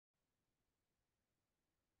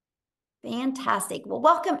Fantastic. Well,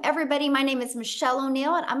 welcome everybody. My name is Michelle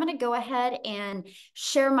O'Neill, and I'm going to go ahead and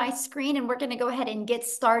share my screen, and we're going to go ahead and get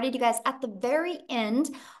started. You guys, at the very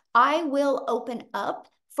end, I will open up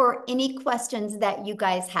for any questions that you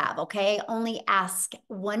guys have, okay? Only ask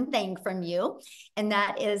one thing from you, and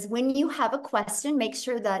that is when you have a question, make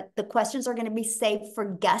sure that the questions are going to be saved for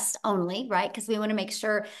guests only, right? Because we want to make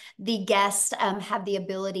sure the guests have the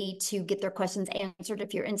ability to get their questions answered.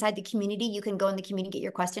 If you're inside the community, you can go in the community and get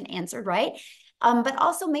your question answered, right? But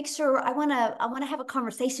also make sure I want to have a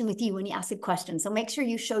conversation with you when you ask a question. So make sure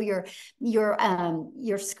you show your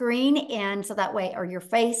screen, and so that way, or your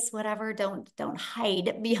face, whatever. Don't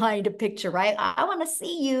hide behind a picture, right? I want to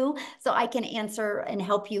see you so I can answer and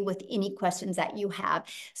help you with any questions that you have.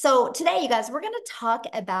 So today, you guys, we're going to talk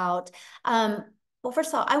about well, first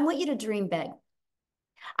of all, I want you to dream big.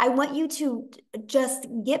 I want you to just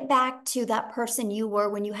get back to that person you were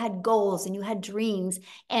when you had goals and you had dreams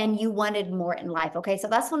and you wanted more in life. Okay. So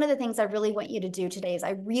that's one of the things I really want you to do today is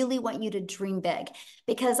I really want you to dream big,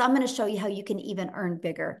 because I'm going to show you how you can even earn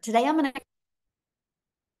bigger. Today, I'm going to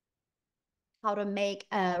how to make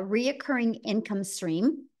a reoccurring income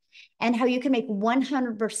stream and how you can make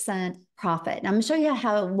 100% profit. And I'm going to show you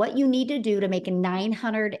what you need to do to make a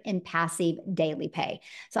 900 in passive daily pay.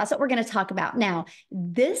 So that's what we're going to talk about. Now,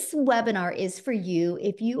 this webinar is for you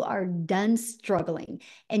if you are done struggling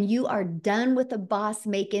and you are done with a boss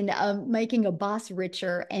making a boss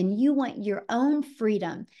richer and you want your own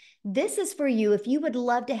freedom. This is for you if you would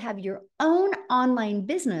love to have your own online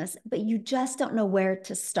business, but you just don't know where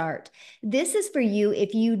to start. This is for you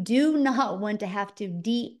if you do not want to have to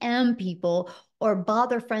DM people or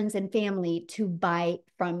bother friends and family to buy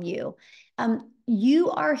from you. You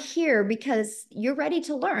are here because you're ready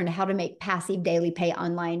to learn how to make passive daily pay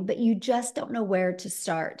online, but you just don't know where to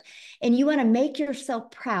start. And you want to make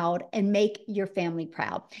yourself proud and make your family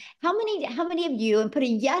proud. How many of you, and put a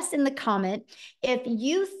yes in the comment, if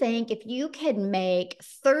you think if you could make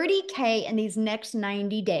 30K in these next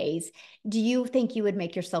 90 days, do you think you would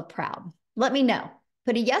make yourself proud? Let me know.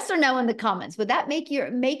 Put a yes or no in the comments. Would that make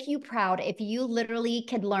you proud if you literally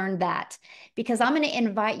could learn that? Because I'm going to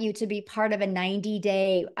invite you to be part of a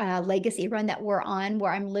 90-day legacy run that we're on,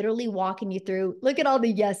 where I'm literally walking you through. Look at all the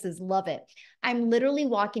yeses. Love it. I'm literally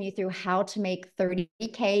walking you through how to make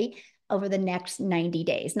 30K over the next 90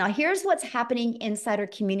 days. Now, here's what's happening inside our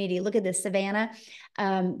community. Look at this, Savannah.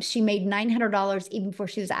 She made $900 even before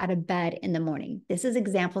she was out of bed in the morning. This is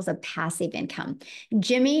examples of passive income.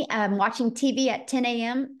 Jimmy, watching TV at 10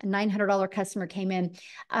 a.m., a $900 customer came in.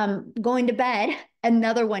 Going to bed,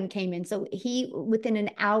 another one came in. So within an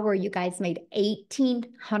hour, you guys made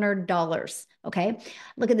 $1,800. Okay.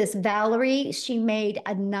 Look at this. Valerie, she made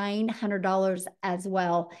a $900 as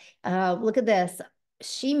well. Look at this.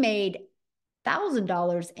 She made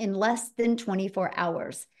 $1,000 in less than 24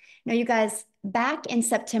 hours. Now, you guys, back in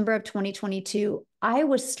September of 2022, I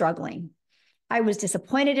was struggling. I was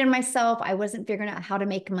disappointed in myself. I wasn't figuring out how to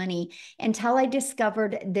make money until I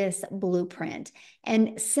discovered this blueprint.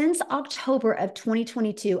 And since October of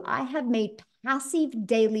 2022, I have made passive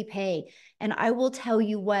daily pay. And I will tell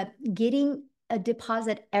you what, getting a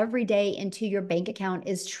deposit every day into your bank account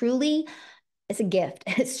is truly it's a gift.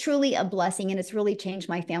 It's truly a blessing, and it's really changed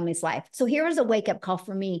my family's life. So here was a wake-up call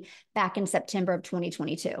for me back in September of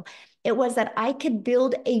 2022. It was that I could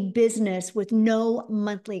build a business with no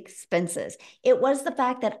monthly expenses. It was the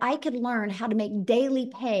fact that I could learn how to make daily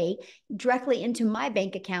pay directly into my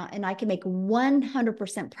bank account, and I could make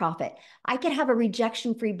 100% profit. I could have a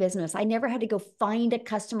rejection-free business. I never had to go find a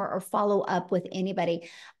customer or follow up with anybody.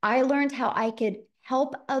 I learned how I could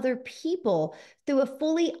help other people through a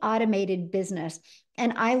fully automated business.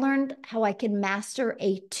 And I learned how I could master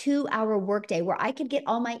a 2-hour workday where I could get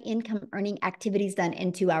all my income earning activities done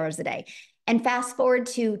in 2 hours a day. And fast forward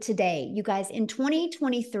to today, you guys, in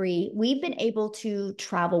 2023, we've been able to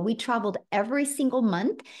travel. We traveled every single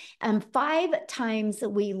month. 5 times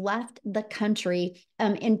we left the country.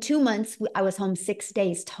 In 2 months, I was home 6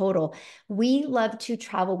 days total. We love to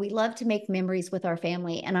travel. We love to make memories with our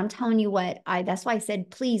family. And I'm telling you what, that's why I said,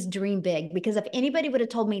 please dream big. Because if anybody would have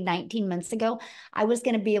told me 19 months ago, I was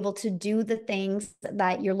going to be able to do the things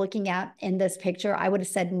that you're looking at in this picture, I would have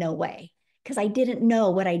said, no way. Because I didn't know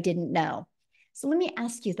what I didn't know. So let me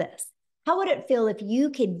ask you this. How would it feel if you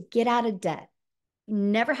could get out of debt,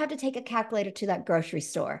 never have to take a calculator to that grocery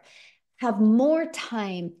store, have more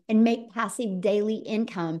time and make passive daily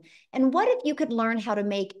income? And what if you could learn how to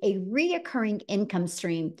make a reoccurring income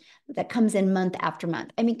stream that comes in month after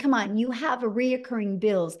month? I mean, come on, you have a reoccurring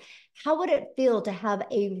bills. how would it feel to have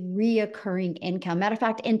a reoccurring income? Matter of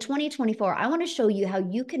fact, in 2024, I want to show you how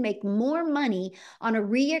you can make more money on a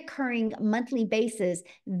reoccurring monthly basis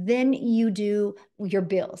than you do your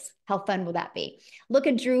bills. How fun will that be? Look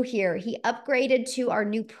at Drew here. He upgraded to our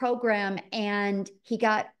new program and he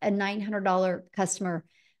got a $900 customer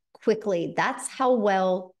quickly. That's how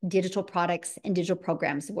well digital products and digital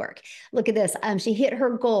programs work. Look at this. She hit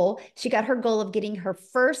her goal. She got her goal of getting her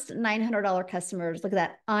first $900 customers. Look at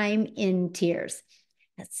that. I'm in tears.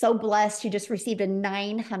 So blessed. She just received a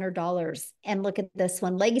 $900. And look at this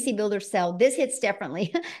one, Legacy Builder Sale. This hits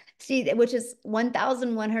differently, which is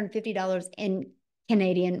 $1,150 in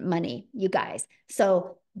Canadian money, you guys.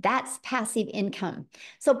 So that's passive income.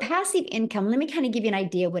 So passive income, let me kind of give you an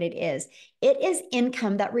idea what it is. It is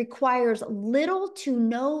income that requires little to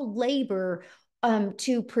no labor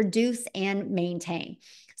to produce and maintain.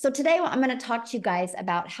 So today I'm going to talk to you guys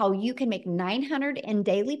about how you can make 900 in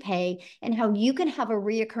daily pay and how you can have a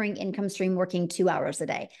reoccurring income stream working 2 hours a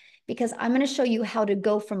day. Because I'm going to show you how to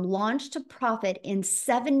go from launch to profit in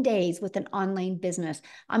 7 days with an online business.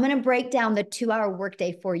 I'm going to break down the 2-hour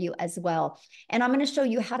workday for you as well. And I'm going to show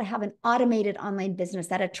you how to have an automated online business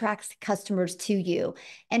that attracts customers to you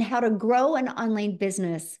and how to grow an online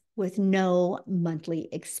business with no monthly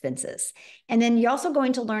expenses. And then you're also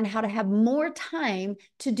going to learn how to have more time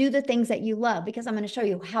to do the things that you love, because I'm going to show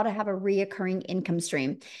you how to have a reoccurring income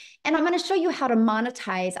stream. And I'm going to show you how to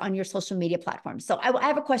monetize on your social media platforms. So I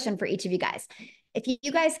have a question for each of you guys. If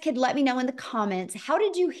you guys could let me know in the comments, how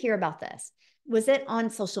did you hear about this? Was it on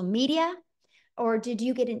social media or did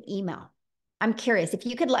you get an email? I'm curious. If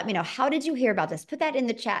you could let me know, how did you hear about this? Put that in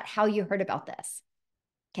the chat, how you heard about this.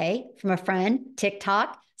 Okay, from a friend,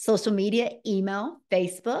 TikTok, social media, email,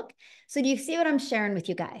 Facebook. So do you see what I'm sharing with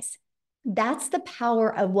you guys? That's the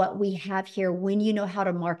power of what we have here when you know how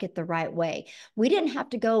to market the right way. We didn't have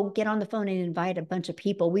to go get on the phone and invite a bunch of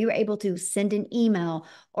people. We were able to send an email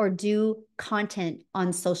or do content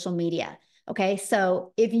on social media. Okay,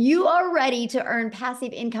 so if you are ready to earn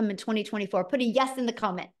passive income in 2024, put a yes in the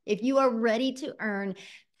comment. If you are ready to earn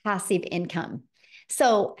passive income.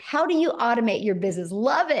 So how do you automate your business?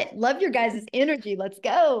 Love it. Love your guys' energy. Let's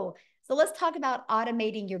go. So let's talk about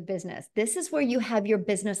automating your business. This is where you have your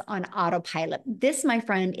business on autopilot. This, my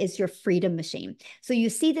friend, is your freedom machine. So you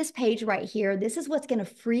see this page right here. This is what's going to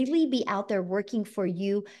freely be out there working for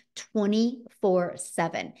you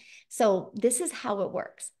 24/7. So this is how it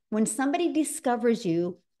works. When somebody discovers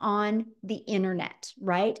you on the internet,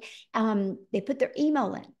 right? They put their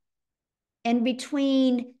email in. And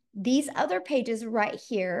between these other pages right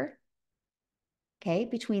here, okay,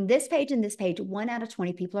 between this page and this page, 1 out of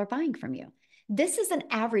 20 people are buying from you. This is an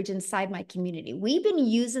average inside my community. We've been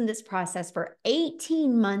using this process for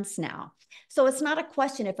 18 months now. So it's not a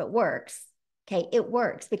question if it works. Okay, it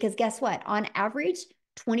works because guess what? On average,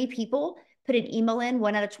 20 people put an email in,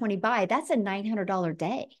 1 out of 20 buy. That's a $900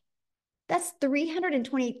 day. That's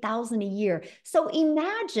 $328,000 a year. So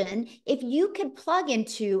imagine if you could plug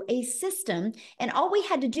into a system and all we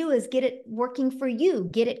had to do is get it working for you,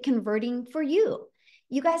 get it converting for you.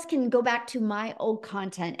 You guys can go back to my old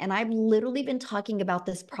content, and I've literally been talking about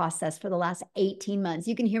this process for the last 18 months.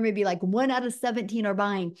 You can hear me be like, 1 out of 17 are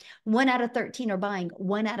buying, 1 out of 13 are buying,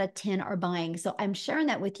 1 out of 10 are buying. So I'm sharing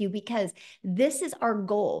that with you because this is our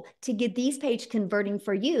goal, to get these pages converting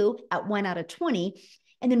for you at 1 out of 20.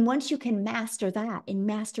 And then once you can master that and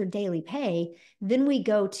master daily pay, then we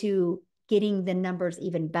go to getting the numbers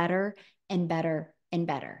even better and better and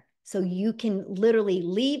better. So you can literally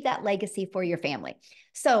leave that legacy for your family.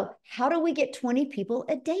 So how do we get 20 people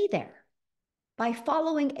a day there? By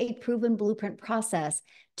following a proven blueprint process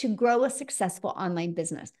to grow a successful online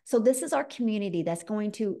business. So this is our community that's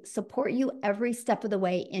going to support you every step of the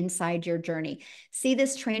way inside your journey. See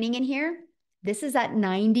this training in here? This is that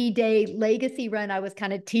 90-day legacy run I was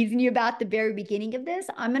kind of teasing you about at the very beginning of this.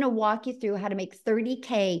 I'm going to walk you through how to make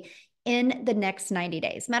 30K in the next 90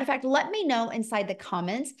 days. Matter of fact, let me know inside the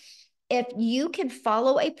comments if you could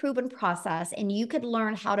follow a proven process and you could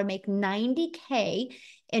learn how to make 90K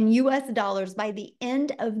in US dollars by the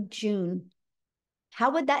end of June.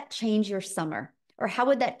 How would that change your summer? Or how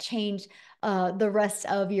would that change the rest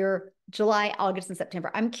of your July, August, and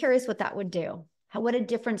September? I'm curious what that would do. What a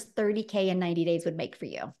difference 30K in 90 days would make for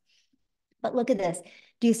you. But look at this.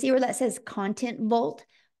 Do you see where that says Content Vault?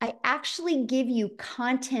 I actually give you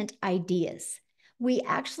content ideas. We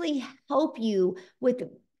actually help you with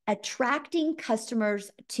attracting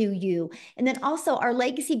customers to you. And then also our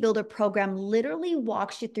Legacy Builder program literally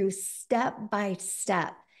walks you through step by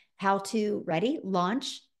step how to, ready,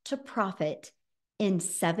 launch to profit in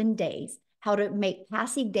 7 days how to make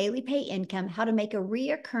passive daily pay income, how to make a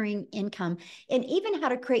reoccurring income, and even how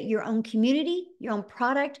to create your own community, your own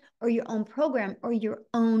product, or your own program, or your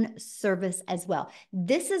own service as well.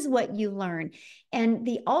 This is what you learn. And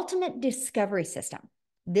the ultimate discovery system.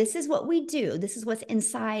 This is what we do. This is what's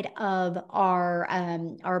inside of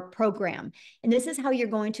our program. And this is how you're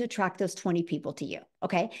going to attract those 20 people to you.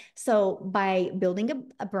 Okay. So by building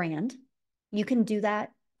a brand, you can do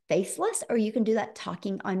that faceless, or you can do that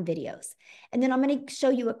talking on videos. And then I'm going to show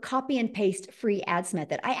you a copy and paste free ads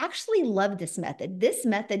method. I actually love this method. This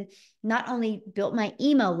method not only built my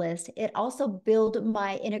email list, it also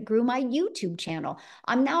and it grew my YouTube channel.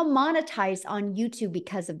 I'm now monetized on YouTube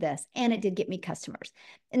because of this, and it did get me customers.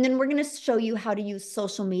 And then we're going to show you how to use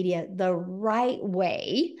social media the right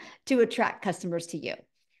way to attract customers to you.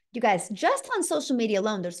 You guys, just on social media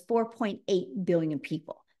alone, there's 4.8 billion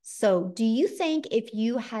people. So do you think if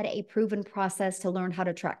you had a proven process to learn how to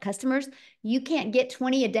attract customers, you can't get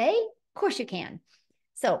 20 a day? Of course you can.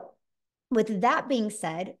 So with that being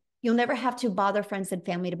said, you'll never have to bother friends and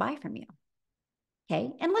family to buy from you. Okay,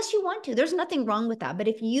 unless you want to. There's nothing wrong with that. But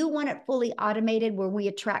if you want it fully automated where we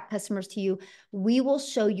attract customers to you, we will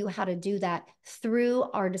show you how to do that through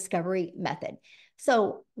our discovery method.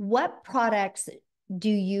 So what products do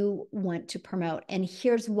you want to promote? And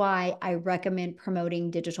here's why I recommend promoting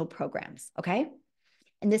digital programs, okay?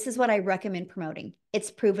 And this is what I recommend promoting. It's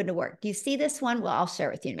proven to work. Do you see this one? Well, I'll share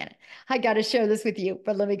it with you in a minute. I got to share this with you,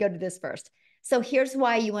 but let me go to this first. So here's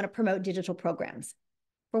why you want to promote digital programs.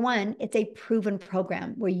 For one, it's a proven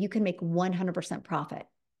program where you can make 100% profit.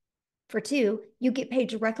 For two, you get paid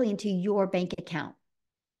directly into your bank account.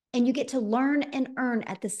 And you get to learn and earn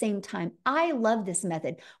at the same time. I love this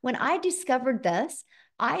method. When I discovered this,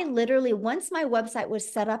 I literally, once my website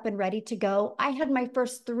was set up and ready to go, I had my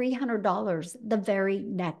first $300 the very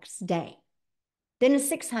next day. Then a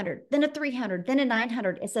 600, then a 300, then a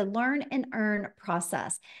 900. It's a learn and earn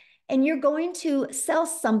process. And you're going to sell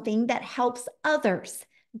something that helps others.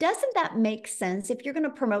 Doesn't that make sense if you're going to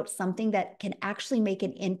promote something that can actually make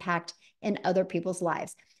an impact in other people's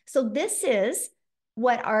lives? So this is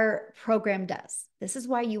what our program does. This is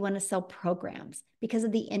why you want to sell programs, because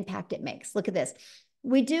of the impact it makes. Look at this.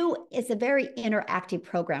 It's a very interactive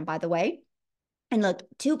program, by the way. And look,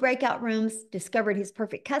 2 breakout rooms, discovered his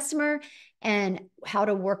perfect customer, and how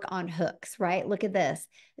to work on hooks, right? Look at this.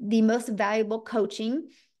 The most valuable coaching.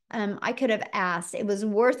 I could have asked, it was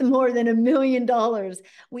worth more than $1 million.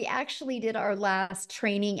 We actually did our last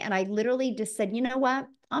training, and I literally just said, you know what?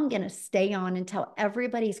 I'm going to stay on until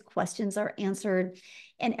everybody's questions are answered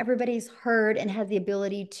and everybody's heard and has the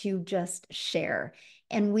ability to just share.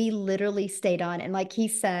 And we literally stayed on. And like he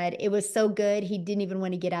said, it was so good, he didn't even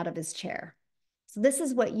want to get out of his chair. So this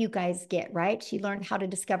is what you guys get, right? She learned how to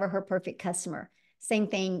discover her perfect customer. Same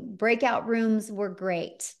thing. Breakout rooms were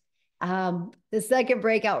great. The second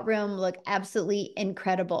breakout room looked absolutely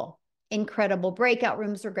incredible. Incredible. Breakout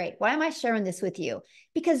rooms were great. Why am I sharing this with you?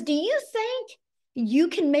 Because do you think you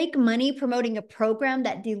can make money promoting a program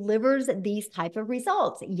that delivers these type of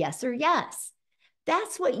results? Yes or yes.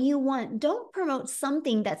 That's what you want. Don't promote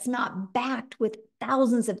something that's not backed with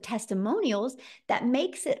thousands of testimonials. That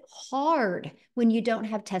makes it hard when you don't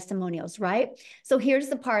have testimonials, right? So here's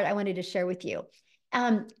the part I wanted to share with you.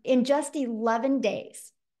 In just 11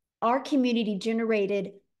 days, our community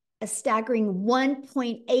generated a staggering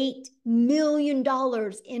 $1.8 million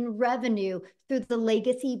in revenue through the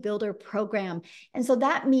Legacy Builder program. And so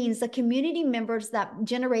that means the community members that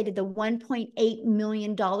generated the $1.8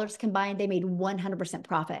 million combined, they made 100%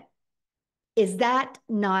 profit. Is that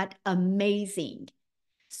not amazing?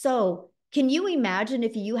 So can you imagine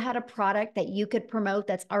if you had a product that you could promote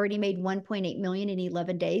that's already made 1.8 million in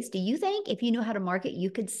 11 days? Do you think if you knew how to market,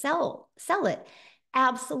 you could sell it?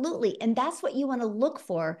 Absolutely. And that's what you want to look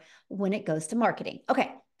for when it goes to marketing. Okay,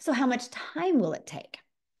 so how much time will it take?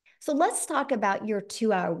 So let's talk about your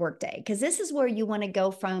 2-hour workday, because this is where you want to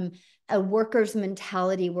go from a worker's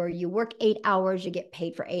mentality where you work 8 hours, you get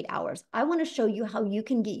paid for 8 hours. I want to show you how you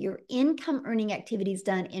can get your income earning activities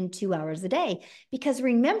done in 2 hours a day. Because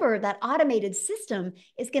remember, that automated system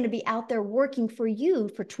is going to be out there working for you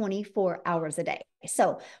for 24 hours a day.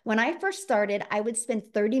 So when I first started, I would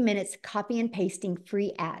spend 30 minutes copy and pasting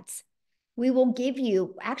free ads. We will give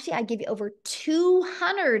you, actually, I give you over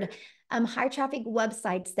 200 high traffic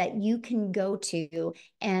websites that you can go to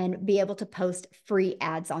and be able to post free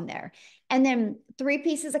ads on there. And then 3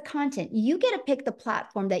 pieces of content. You get to pick the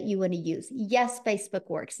platform that you want to use. Yes, Facebook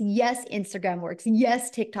works. Yes, Instagram works. Yes,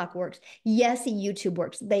 TikTok works. Yes, YouTube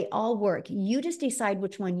works. They all work. You just decide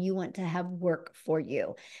which one you want to have work for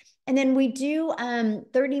you. And then we do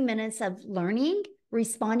 30 minutes of learning,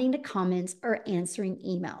 responding to comments, or answering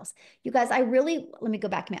emails. You guys, let me go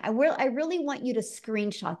back a minute. I really want you to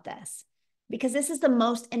screenshot this because this is the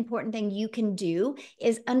most important thing you can do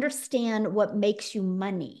is understand what makes you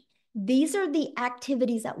money. These are the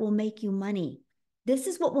activities that will make you money. This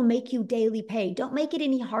is what will make you daily pay. Don't make it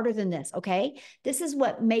any harder than this, okay? This is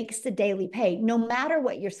what makes the daily pay, no matter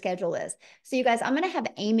what your schedule is. So you guys, I'm going to have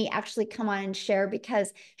Amy actually come on and share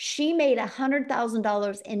because she made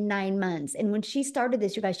 $100,000 in 9 months. And when she started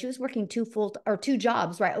this, you guys, she was working two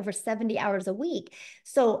jobs, right? Over 70 hours a week.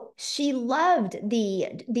 So she loved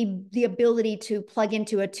the ability to plug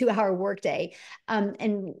into a 2-hour workday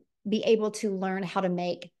and be able to learn how to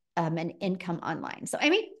make an income online. So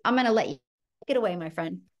Amy, I'm going to let you take it away, my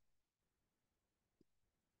friend.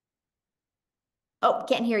 Oh,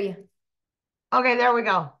 can't hear you. Okay, there we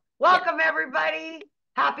go. Welcome, everybody.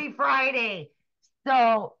 Happy Friday.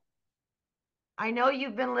 So I know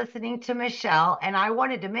you've been listening to Michelle, and I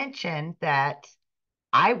wanted to mention that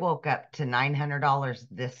I woke up to $900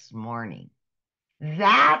 this morning.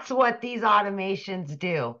 That's what these automations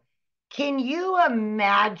do. Can you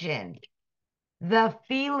imagine the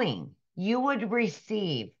feeling you would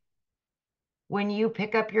receive when you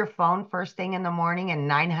pick up your phone first thing in the morning and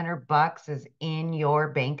 900 bucks is in your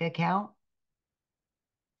bank account?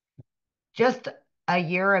 Just a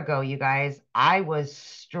year ago, you guys, I was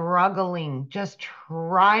struggling, just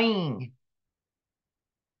trying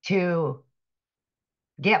to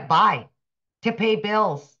get by, to pay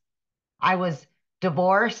bills. I was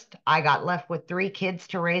divorced. I got left with 3 kids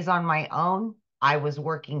to raise on my own. I was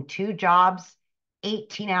working 2 jobs,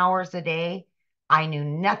 18 hours a day. I knew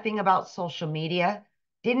nothing about social media,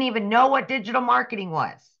 didn't even know what digital marketing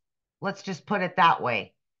was. Let's just put it that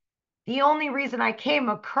way. The only reason I came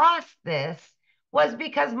across this was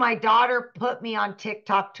because my daughter put me on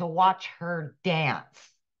TikTok to watch her dance.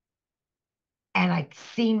 And I'd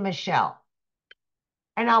seen Michelle.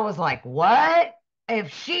 And I was like, what?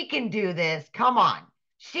 If she can do this, come on.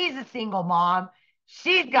 She's a single mom.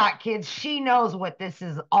 She's got kids. She knows what this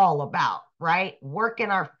is all about, right?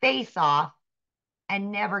 Working our face off and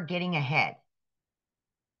never getting ahead.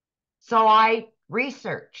 So I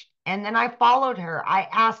researched and then I followed her. I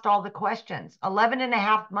asked all the questions. 11 and a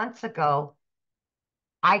half months ago,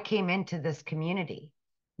 I came into this community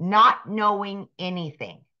not knowing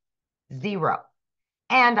anything, zero.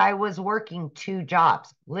 And I was working 2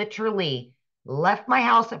 jobs, literally left my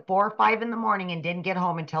house at 4 or 5 in the morning and didn't get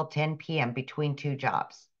home until 10 p.m. between 2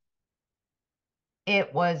 jobs.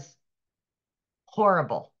 It was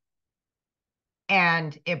horrible.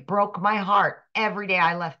 And it broke my heart every day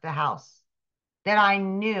I left the house that I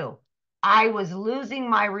knew I was losing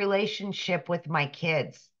my relationship with my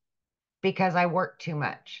kids because I worked too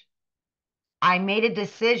much. I made a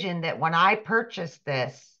decision that when I purchased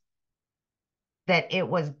this, that it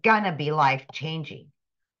was gonna be life-changing.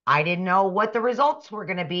 I didn't know what the results were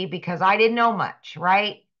gonna be because I didn't know much,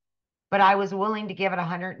 right? But I was willing to give it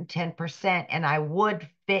 110%, and I would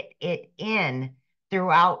fit it in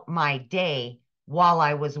throughout my day while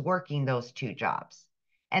I was working those 2 jobs.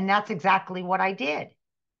 And that's exactly what I did.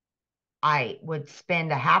 I would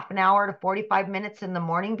spend a half an hour to 45 minutes in the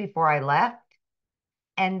morning before I left.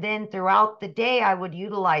 And then throughout the day, I would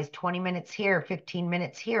utilize 20 minutes here, 15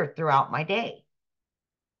 minutes here throughout my day.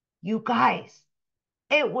 You guys,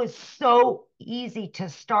 it was so easy to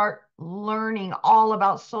start learning all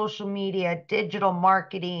about social media, digital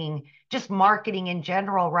marketing, just marketing in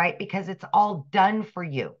general, right? Because it's all done for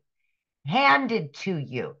you, handed to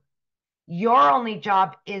you. Your only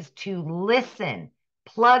job is to listen,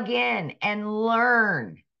 plug in, and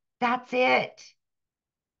learn. That's it.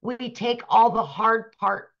 We take all the hard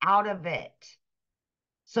part out of it.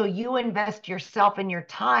 So you invest yourself and your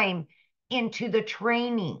time into the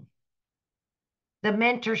training, the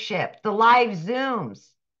mentorship, the live Zooms.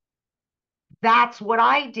 That's what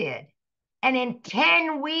I did. And in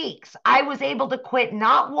 10 weeks, I was able to quit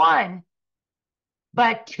not one,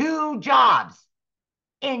 but 2 jobs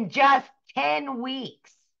in just 10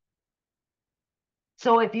 weeks.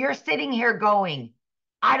 So if you're sitting here going,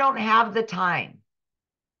 I don't have the time,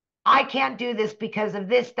 I can't do this because of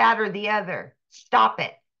this, that, or the other, stop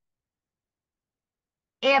it.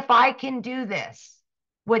 If I can do this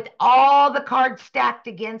with all the cards stacked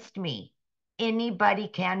against me, anybody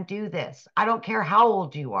can do this. I don't care how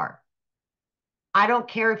old you are. I don't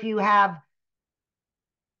care if you have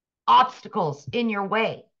obstacles in your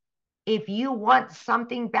way. If you want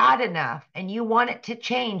something bad enough and you want it to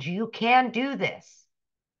change, you can do this.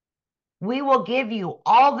 We will give you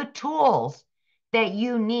all the tools that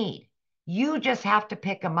you need. You just have to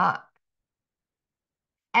pick them up.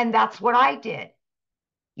 And that's what I did.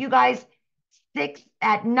 You guys,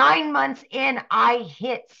 At 9 months in, I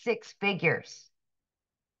hit 6 figures.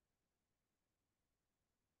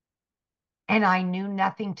 And I knew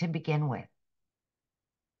nothing to begin with.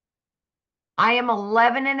 I am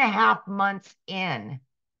 11 and a half months in,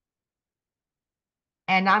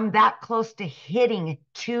 and I'm that close to hitting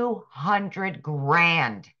 200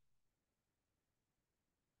 grand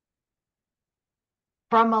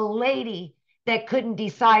from a lady that couldn't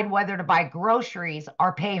decide whether to buy groceries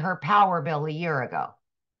or pay her power bill a year ago.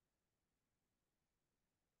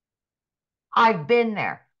 I've been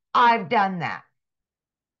there. I've done that.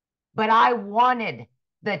 But I wanted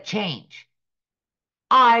the change.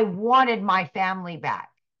 I wanted my family back.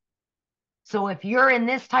 So if you're in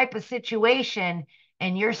this type of situation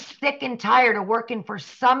and you're sick and tired of working for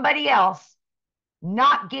somebody else,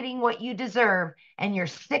 not getting what you deserve, and you're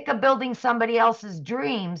sick of building somebody else's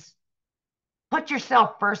dreams, put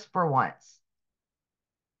yourself first for once.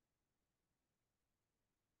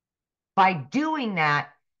 By doing that,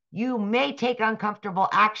 you may take uncomfortable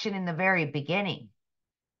action in the very beginning,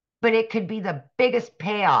 but it could be the biggest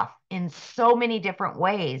payoff in so many different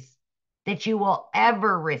ways that you will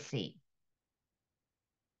ever receive.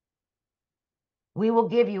 We will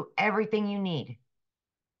give you everything you need.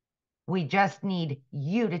 We just need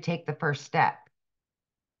you to take the first step.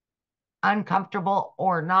 Uncomfortable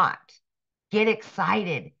or not. Get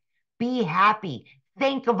excited. Be happy.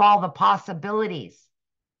 Think of all the possibilities.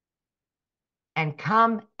 And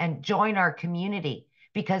come and join our community,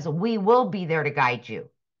 because we will be there to guide you,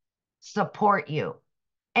 support you,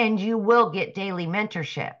 and you will get daily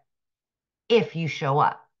mentorship if you show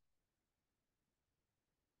up.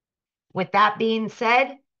 With that being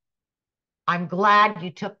said, I'm glad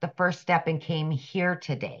you took the first step and came here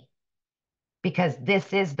today, because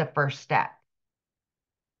this is the first step.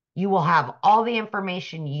 You will have all the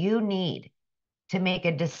information you need to make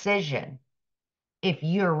a decision if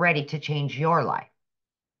you're ready to change your life,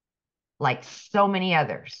 like so many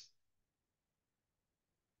others.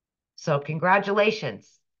 So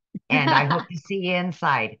congratulations, and I hope to see you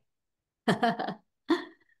inside.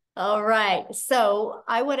 All right. So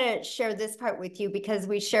I want to share this part with you because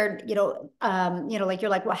we shared, like you're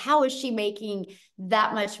like, well, how is she making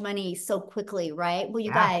that much money so quickly, right? Well,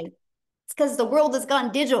 you Yeah. guys, it's because the world has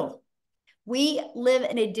gone digital. We live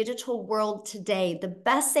in a digital world today. The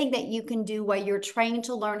best thing that you can do while you're trying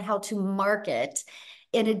to learn how to market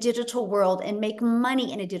in a digital world and make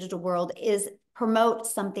money in a digital world is promote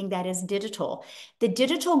something that is digital. The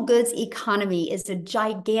digital goods economy is a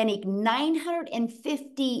gigantic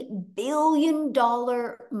 $950 billion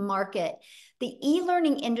market. The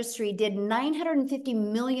e-learning industry did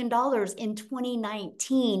 $950 million in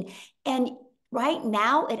 2019. And right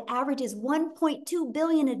now, it averages 1.2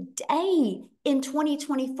 billion a day in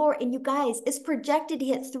 2024. And you guys, it's projected to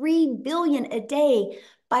hit 3 billion a day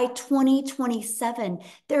by 2027.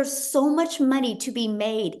 There's so much money to be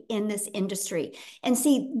made in this industry. And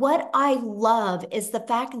see, what I love is the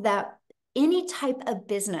fact that any type of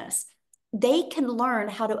business, they can learn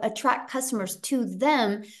how to attract customers to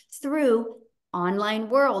them through online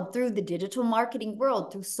world, through the digital marketing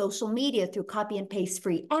world, through social media, through copy and paste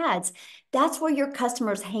free ads. That's where your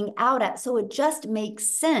customers hang out at. So it just makes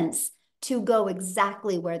sense to go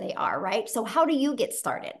exactly where they are, right? So how do you get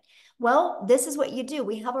started? Well, this is what you do.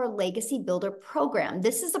 We have our Legacy Builder program.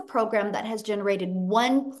 This is a program that has generated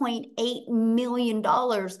 $1.8 million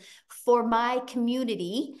for my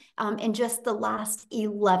community in just the last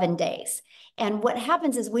 11 days. And what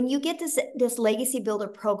happens is when you get this Legacy Builder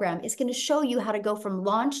program, it's going to show you how to go from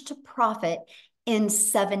launch to profit in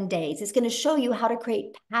 7 days. It's going to show you how to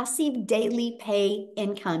create passive daily pay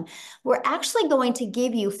income. We're actually going to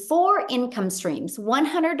give you 4 income streams,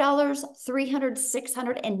 $100, $300,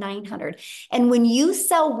 $600, and $900. And when you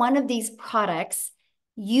sell one of these products,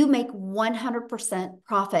 you make 100%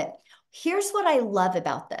 profit. Here's what I love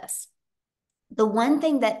about this. The one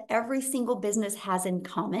thing that every single business has in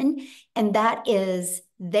common, and that is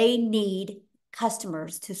they need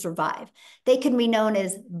customers to survive. They can be known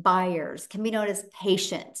as buyers, can be known as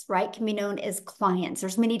patients, right? Can be known as clients.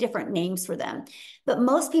 There's many different names for them, but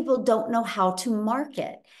most people don't know how to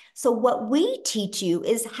market. So what we teach you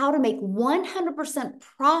is how to make 100%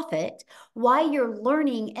 profit while you're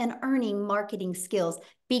learning and earning marketing skills.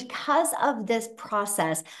 Because of this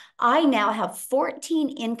process, I now have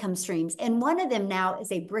 14 income streams, and one of them now is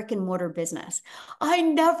a brick and mortar business. I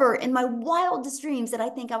never in my wildest dreams did I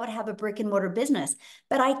think I would have a brick and mortar business,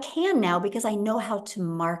 but I can now because I know how to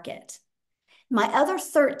market. My other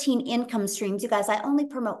 13 income streams, you guys, I only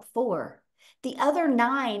promote 4. The other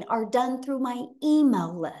 9 are done through my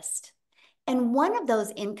email list. And one of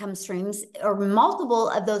those income streams, or multiple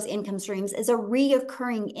of those income streams, is a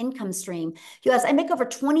reoccurring income stream. You guys, I make over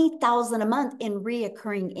 $20,000 a month in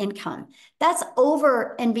reoccurring income. That's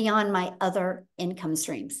over and beyond my other income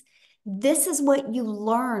streams. This is what you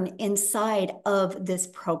learn inside of this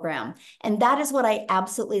program. And that is what I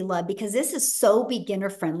absolutely love, because this is so beginner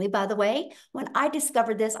friendly, by the way. When I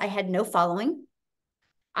discovered this, I had no following.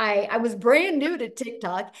 I was brand new to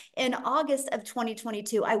TikTok. In August of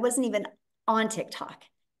 2022, I wasn't even on TikTok.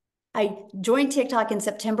 I joined TikTok in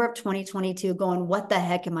September of 2022 going, what the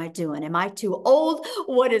heck am I doing? Am I too old?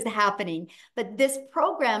 What is happening? But this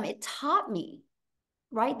program, it taught me,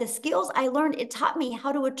 right? The skills I learned, it taught me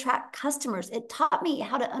how to attract customers. It taught me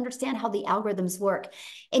how to understand how the algorithms work.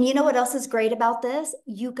 And you know what else is great about this?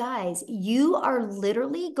 You guys, you are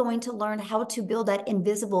literally going to learn how to build that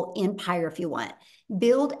invisible empire if you want.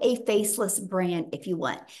 Build a faceless brand if you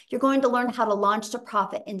want. You're going to learn how to launch to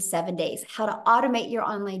profit in 7 days, how to automate your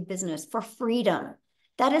online business for freedom.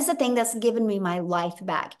 That is the thing that's given me my life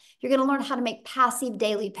back. You're going to learn how to make passive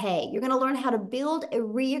daily pay. You're going to learn how to build a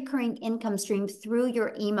reoccurring income stream through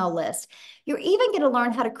your email list. You're even going to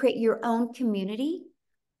learn how to create your own community,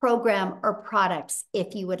 program, or products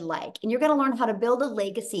if you would like. And you're going to learn how to build a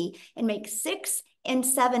legacy and make 6 and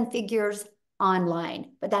 7 figures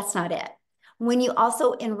online. But that's not it. When you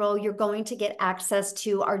also enroll, you're going to get access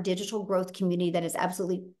to our digital growth community that is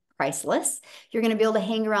absolutely priceless. You're going to be able to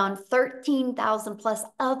hang around 13,000 plus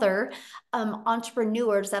other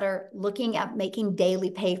entrepreneurs that are looking at making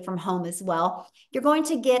daily pay from home as well. You're going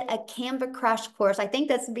to get a Canva crash course. I think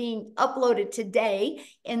that's being uploaded today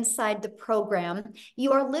inside the program.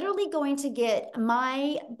 You are literally going to get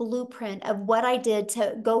my blueprint of what I did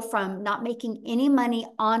to go from not making any money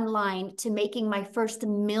online to making my first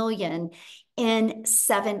million in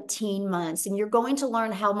 17 months. And you're going to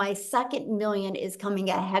learn how my second million is coming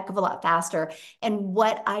a heck of a lot faster and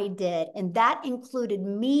what I did. And that included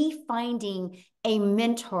me finding a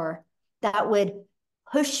mentor that would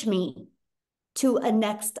push me to a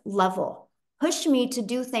next level, push me to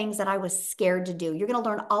do things that I was scared to do. You're going to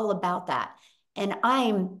learn all about that. And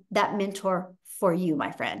I'm that mentor for you,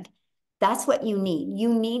 my friend. That's what you need.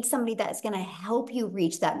 You need somebody that's going to help you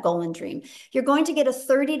reach that goal and dream. You're going to get a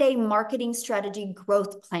 30-day marketing strategy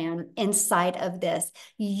growth plan inside of this.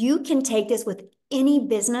 You can take this with any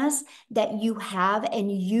business that you have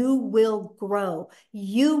and you will grow.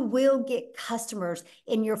 You will get customers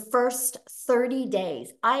in your first 30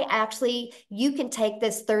 days. You can take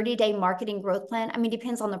this 30-day marketing growth plan. I mean,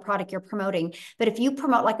 depends on the product you're promoting. But if you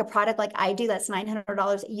promote like a product like I do, that's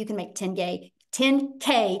 $900, you can make 10K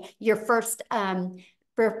your first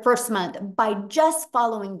month by just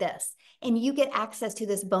following this. And you get access to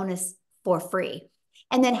this bonus for free.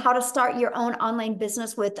 And then how to start your own online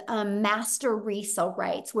business with master resale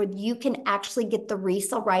rights, where you can actually get the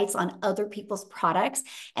resale rights on other people's products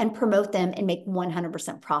and promote them and make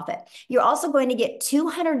 100% profit. You're also going to get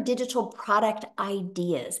 200 digital product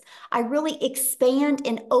ideas. I really expand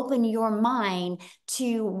and open your mind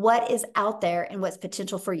to what is out there and what's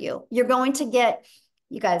potential for you. You're going to get,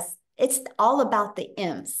 you guys, it's all about the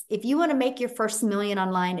M's. If you want to make your first million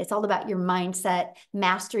online, it's all about your mindset,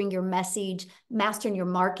 mastering your message, mastering your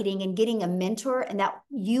marketing, and getting a mentor, and that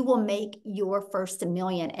you will make your first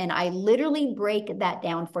million. And I literally break that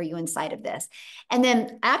down for you inside of this. And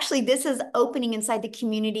then actually, this is opening inside the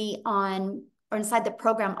community or inside the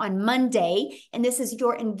program on Monday. And this is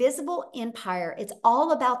your invisible empire. It's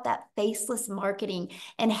all about that faceless marketing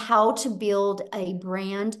and how to build a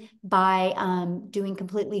brand by doing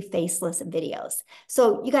completely faceless videos.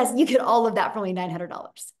 So you guys, you get all of that for only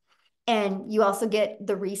 $900. And you also get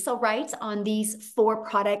the resale rights on these 4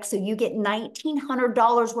 products. So you get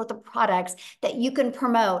 $1,900 worth of products that you can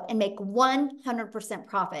promote and make 100%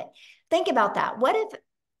 profit. Think about that. What if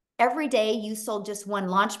every day you sold just one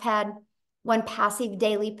Launchpad, one passive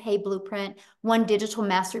daily pay blueprint, one digital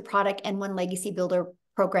mastery product, and one legacy builder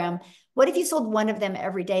program? What if you sold one of them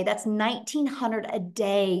every day? That's $1,900 a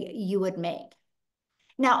day you would make.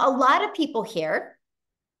 Now, a lot of people here,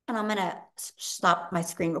 and I'm going to stop my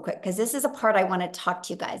screen real quick because this is a part I want to talk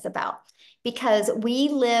to you guys about, because we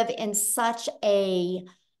live in such a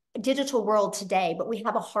digital world today, but we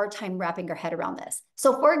have a hard time wrapping our head around this.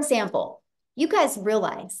 So for example, you guys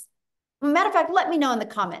realize, matter of fact, let me know in the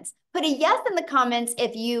comments. Put a yes in the comments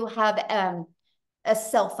if you have a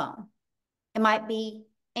cell phone. It might be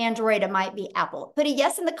Android, it might be Apple. Put a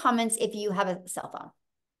yes in the comments if you have a cell phone.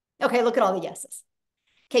 Okay, look at all the yeses.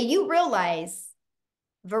 Okay, you realize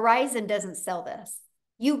Verizon doesn't sell this.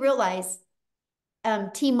 You realize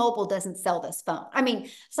T-Mobile doesn't sell this phone. I mean,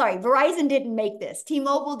 sorry, Verizon didn't make this.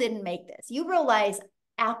 T-Mobile didn't make this. You realize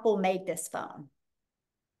Apple made this phone.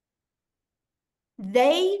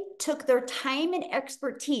 They took their time and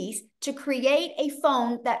expertise to create a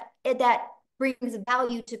phone that brings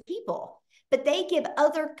value to people, but they give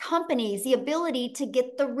other companies the ability to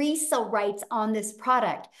get the resale rights on this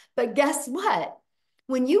product. But guess what?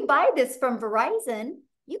 When you buy this from Verizon,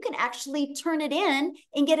 you can actually turn it in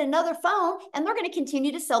and get another phone, and they're going to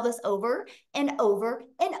continue to sell this over and over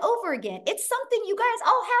and over again. It's something you guys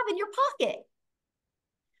all have in your pocket.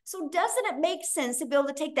 So doesn't it make sense to be able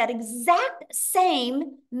to take that exact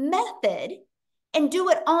same method and do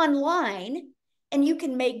it online? And you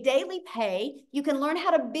can make daily pay. You can learn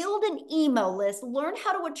how to build an email list, learn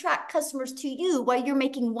how to attract customers to you while you're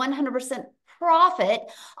making 100% profit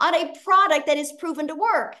on a product that is proven to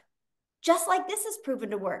work. Just like this is proven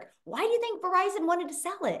to work. Why do you think Verizon wanted to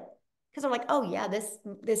sell it? Because they're like, oh yeah,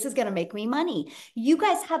 this is going to make me money. You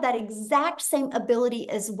guys have that exact same ability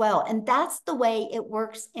as well. And that's the way it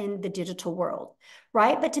works in the digital world,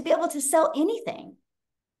 right? But to be able to sell anything,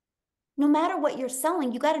 no matter what you're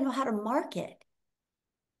selling, you got to know how to market.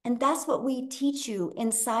 And that's what we teach you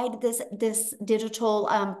inside this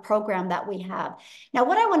digital program that we have. Now,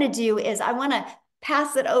 what I want to do is I want to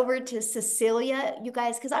pass it over to Cecilia, you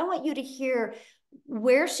guys, because I want you to hear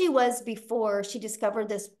where she was before she discovered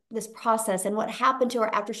this process and what happened to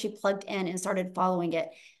her after she plugged in and started following it.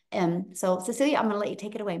 So Cecilia, I'm going to let you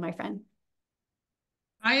take it away, my friend.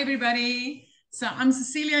 Hi, everybody. So I'm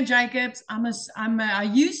Cecilia Jacobs. I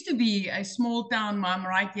used to be a small town mom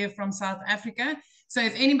right here from South Africa. So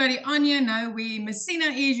if anybody on here know where Messina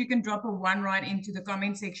is, you can drop a 1 right into the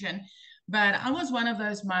comment section. But I was one of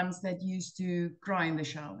those moms that used to cry in the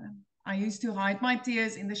shower. I used to hide my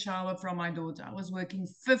tears in the shower from my daughter. I was working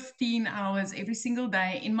 15 hours every single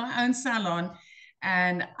day in my own salon,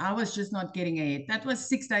 and I was just not getting ahead. That was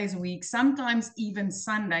 6 days a week, sometimes even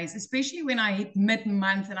Sundays, especially when I hit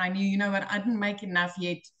mid-month and I knew, you know what, I didn't make enough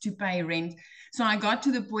yet to pay rent. So I got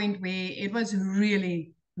to the point where it was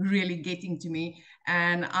really, really getting to me.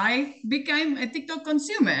 And I became a TikTok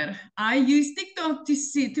consumer. I used TikTok to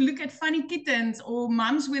look at funny kittens or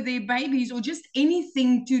moms with their babies or just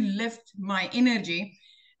anything to lift my energy.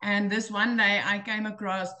 And this one day I came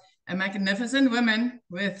across a magnificent woman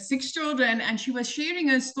with 6 children, and she was sharing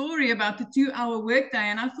her story about the 2-hour workday.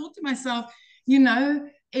 And I thought to myself, you know,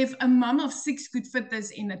 if a mom of 6 could fit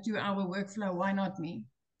this in a 2-hour workflow, why not me?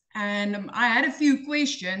 And I had a few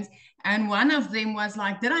questions, and one of them was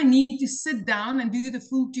like, did I need to sit down and do the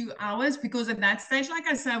full 2 hours? Because at that stage, like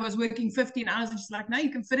I said, I was working 15 hours. And she's like, no, you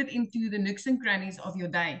can fit it into the nooks and crannies of your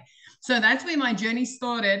day. So that's where my journey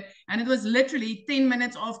started. And it was literally 10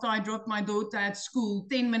 minutes after I dropped my daughter at school,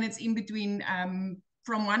 10 minutes in between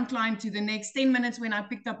from one client to the next, 10 minutes when I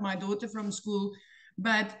picked up my daughter from school.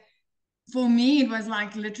 But for me, it was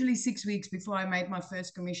like literally 6 weeks before I made my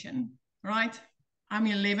first commission, right? I'm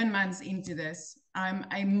 11 months into this. I'm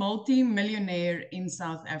a multi-millionaire in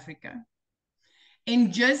South Africa.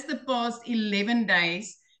 In just the past 11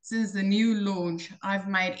 days, since the new launch, I've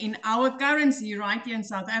made, in our currency right here in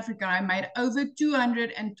South Africa, I made over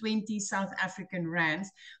 220 South African rands,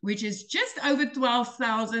 which is just over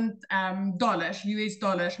 $12,000 US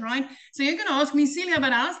dollars, right? So you're going to ask me, Celia,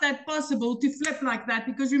 but how's that possible to flip like that?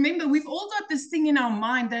 Because remember, we've all got this thing in our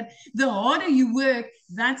mind that the harder you work,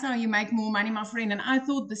 that's how you make more money, my friend. And I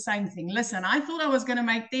thought the same thing. Listen, I thought I was going to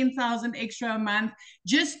make 10,000 extra a month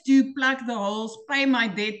just to plug the holes, pay my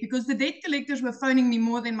debt, because the debt collectors were phoning me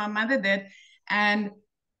more than my mother did. And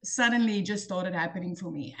suddenly it just started happening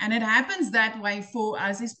for me. And it happens that way for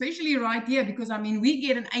us, especially right here, because I mean, we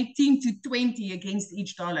get an 18 to 20 against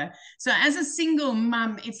each dollar. So as a single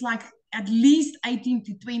mom, it's like at least 18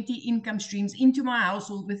 to 20 income streams into my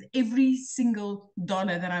household with every single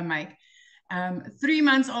dollar that I make. 3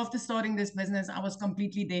 months after starting this business, I was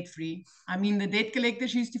completely debt free. I mean, the debt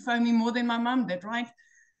collectors used to phone me more than my mom did, right?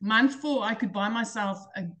 Month 4, I could buy myself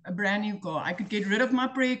a brand new car. I could get rid of my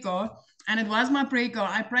prayer car, and it was my prayer car.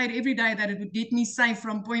 I prayed every day that it would get me safe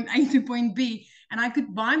from point A to point B, and I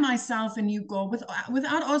could buy myself a new car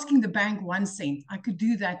without asking the bank 1 cent. I could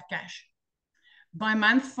do that cash. By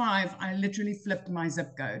month 5, I literally flipped my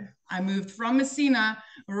zip code. I moved from Messina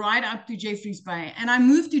right up to Jeffreys Bay. And I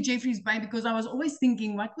moved to Jeffreys Bay because I was always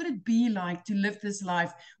thinking, what would it be like to live this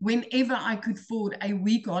life whenever I could afford a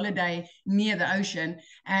week holiday near the ocean?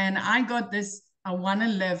 And I got this I want to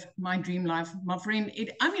live my dream life. My friend,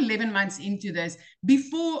 I'm 11 months into this.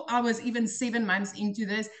 Before I was even 7 months into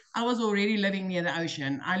this, I was already living near the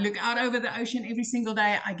ocean. I look out over the ocean every single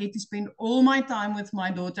day. I get to spend all my time with my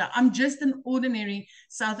daughter. I'm just an ordinary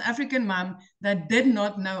South African mom that did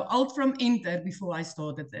not know Alt from Enter before I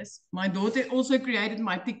started this. My daughter also created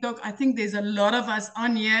my TikTok. I think there's a lot of us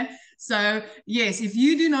on here. So yes, if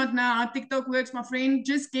you do not know how TikTok works, my friend,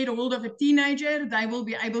 just get a hold of a teenager. They will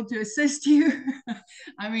be able to assist you.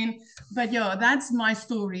 I mean, but yeah, that's my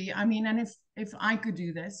story. I mean, and if I could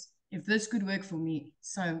do this, if this could work for me,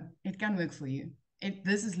 so it can work for you.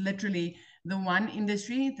 This is literally the one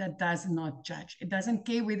industry that does not judge. It doesn't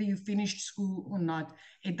care whether you finished school or not.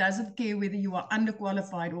 It doesn't care whether you are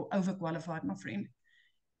underqualified or overqualified, my friend.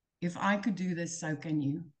 If I could do this, so can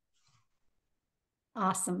you.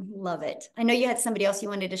 Awesome. Love it. I know you had somebody else you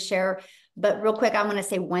wanted to share, but real quick, I want to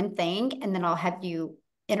say one thing and then I'll have you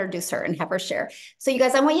introduce her and have her share. So you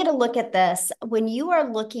guys, I want you to look at this. When you are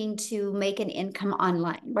looking to make an income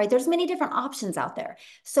online, right? There's many different options out there.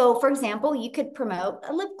 So for example, you could promote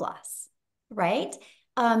a lip gloss, right?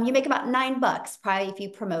 You make about $9 probably if you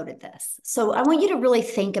promoted this. So I want you to really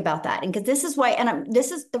think about that. And because this is why, and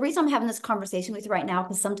this is the reason I'm having this conversation with you right now,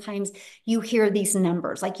 because sometimes you hear these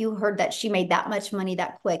numbers, like you heard that she made that much money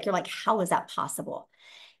that quick. You're like, how is that possible?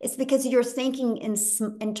 It's because you're thinking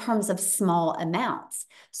in terms of small amounts.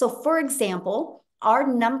 So for example, our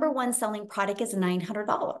number one selling product is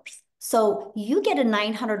 $900. So you get a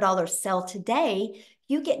 $900 sell today,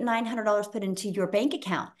 you get $900 put into your bank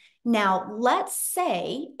account. Now, let's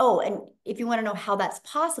say, oh, and if you want to know how that's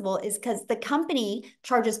possible, is because the company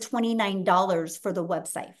charges $29 for the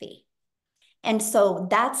website fee. And so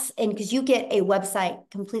that's, and because you get a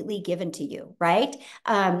website completely given to you, right?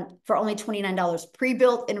 For only $29,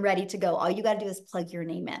 pre-built and ready to go. All you got to do is plug your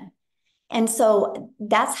name in. And so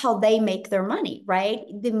that's how they make their money, right?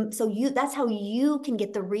 That's how you can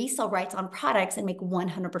get the resale rights on products and make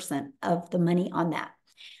 100% of the money on that.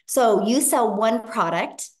 So you sell one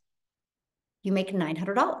product, you make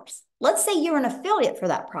 $900. Let's say you're an affiliate for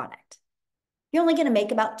that product. You're only going to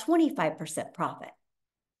make about 25% profit.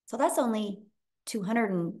 So that's only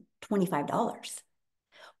 $225.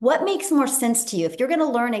 What makes more sense to you? If you're going to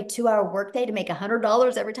learn a 2-hour workday to make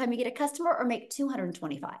 $100 every time you get a customer, or make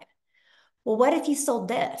 $225? Well, what if you sold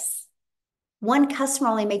this? One customer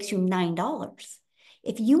only makes you $9.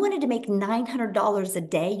 If you wanted to make $900 a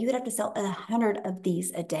day, you would have to sell 100 of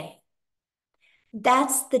these a day.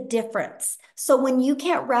 That's the difference. So when you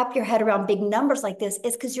can't wrap your head around big numbers like this,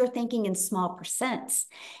 it's because you're thinking in small percents.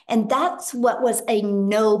 And that's what was a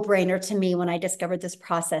no-brainer to me when I discovered this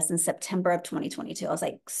process in September of 2022. I was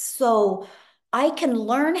like, so I can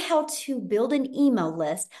learn how to build an email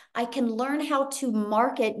list. I can learn how to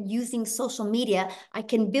market using social media. I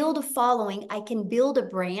can build a following. I can build a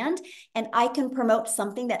brand, and I can promote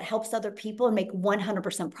something that helps other people and make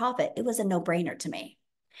 100% profit. It was a no-brainer to me.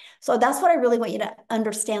 So that's what I really want you to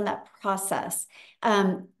understand, that process,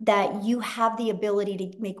 that you have the ability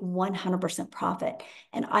to make 100% profit.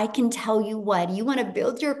 And I can tell you what, you want to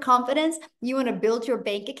build your confidence, you want to build your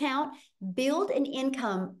bank account, build an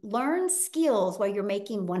income, learn skills while you're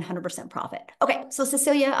making 100% profit. Okay, so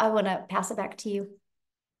Cecilia, I want to pass it back to you.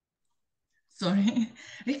 Sorry.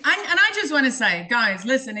 And I just want to say, guys,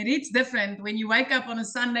 listen, it's different when you wake up on a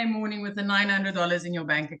Sunday morning with the $900 in your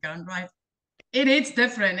bank account, right? It's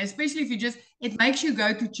different, especially if it makes you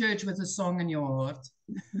go to church with a song in your heart.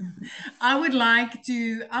 I would like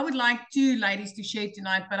two ladies to share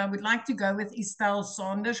tonight, but I would like to go with Estelle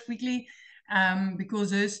Saunders quickly,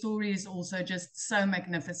 because her story is also just so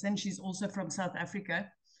magnificent. She's also from South Africa.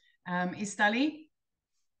 Estelle?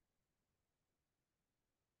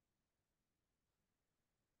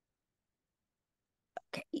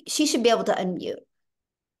 Okay. She should be able to unmute.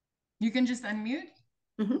 You can just unmute?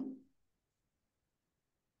 Mm-hmm.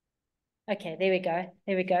 Okay, there we go.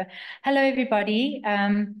 There we go. Hello, everybody.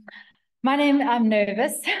 I'm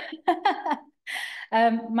nervous.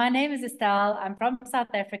 My name is Estelle. I'm from South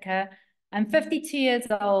Africa. I'm 52 years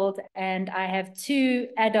old and I have 2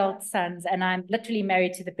 adult sons, and I'm literally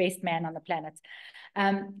married to the best man on the planet.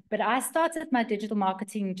 But I started my digital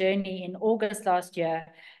marketing journey in August last year,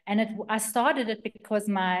 and I started it because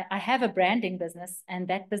I have a branding business, and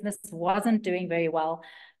that business wasn't doing very well.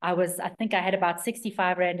 I think I had about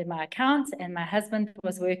 65 Rand in my account, and my husband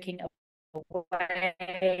was working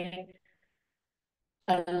away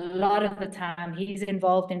a lot of the time. He's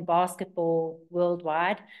involved in basketball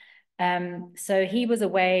worldwide. So he was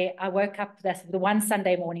away. I woke up the one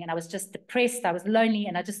Sunday morning and I was just depressed. I was lonely,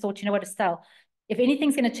 and I just thought, you know what, Estelle, if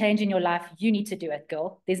anything's going to change in your life, you need to do it,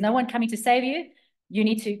 girl. There's no one coming to save you. you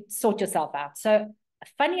need to sort yourself out. So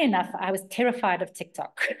funny enough, I was terrified of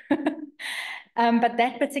TikTok. But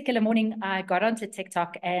that particular morning, I got onto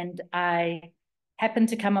TikTok and I happened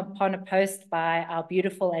to come upon a post by our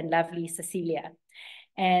beautiful and lovely Cecilia.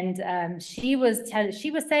 And she was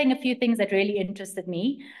saying a few things that really interested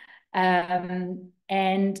me. And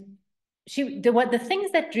the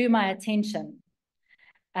things that drew my attention,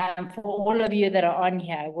 for all of you that are on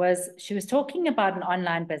here, was she was talking about an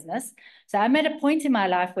online business. So I'm at a point in my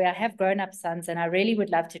life where I have grown-up sons and I really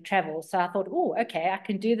would love to travel. So I thought, oh, okay, I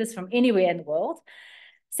can do this from anywhere in the world.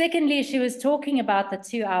 Secondly, she was talking about the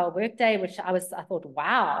 2-hour workday, which I thought,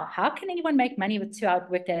 wow, how can anyone make money with 2-hour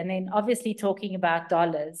workday? And then obviously talking about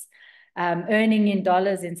dollars, earning in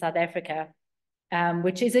dollars in South Africa,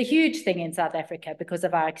 which is a huge thing in South Africa because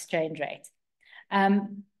of our exchange rate.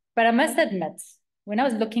 But I must admit, when I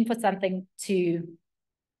was looking for something to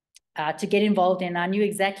get involved in, I knew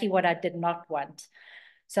exactly what I did not want.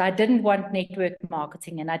 So I didn't want network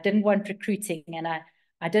marketing, and I didn't want recruiting, and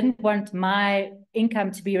I didn't want my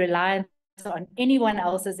income to be reliant on anyone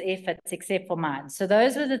else's efforts except for mine. So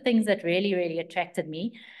those were the things that really, really attracted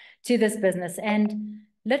me to this business. And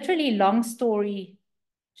literally, long story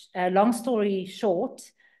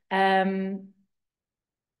short, I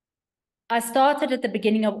started at the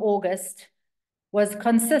beginning of August, was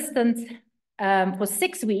consistent for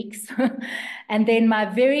 6 weeks. And then my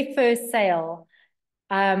very first sale,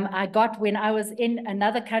 I got when I was in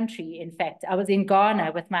another country. In fact, I was in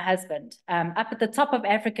Ghana with my husband, up at the top of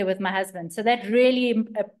Africa with my husband. So that really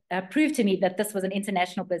proved to me that this was an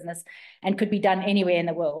international business and could be done anywhere in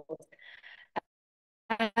the world.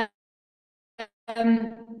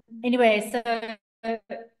 Anyway, so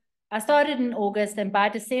I started in August, and by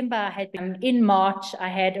December, I had been in March, I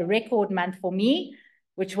had a record month for me,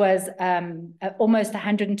 which was almost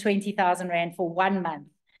 120,000 Rand for 1 month.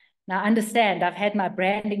 Now, understand, I've had my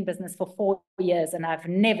branding business for 4 years, and I've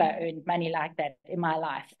never earned money like that in my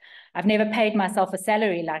life. I've never paid myself a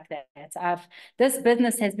salary like that. This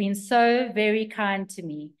business has been so very kind to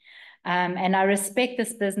me, and I respect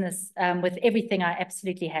this business with everything I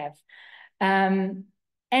absolutely have.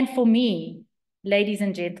 And for me, ladies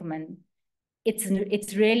and gentlemen,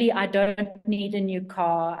 it's really, I don't need a new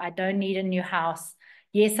car. I don't need a new house.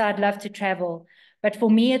 Yes, I'd love to travel, but for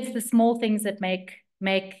me, it's the small things that make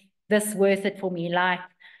this worth it for me. Like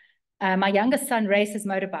my youngest son races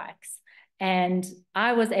motorbikes, and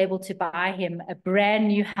I was able to buy him a brand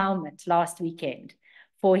new helmet last weekend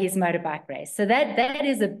for his motorbike race. So that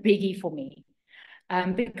is a biggie for me,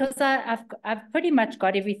 because I've pretty much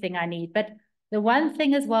got everything I need. But the one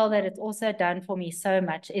thing as well that it's also done for me so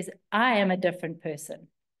much is I am a different person.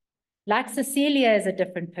 Like Cecilia is a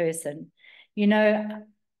different person. You know,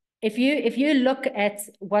 if you look at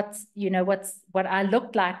what I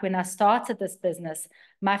looked like when I started this business,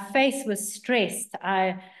 my face was stressed.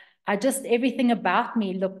 I just, everything about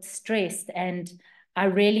me looked stressed, and I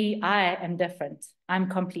am different. I'm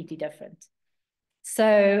completely different.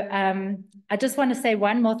 So I just want to say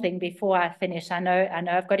one more thing before I finish. I know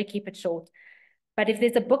I've got to keep it short. But if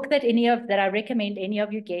there's a book that I recommend any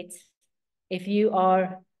of you get, if you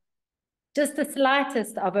are just the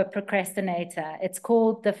slightest of a procrastinator, it's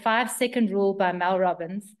called The 5-Second Rule by Mel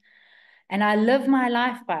Robbins. And I live my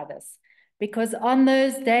life by this, because on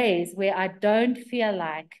those days where I don't feel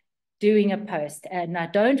like doing a post and I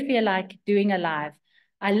don't feel like doing a live,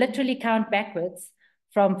 I literally count backwards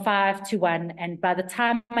from 5 to 1. And by the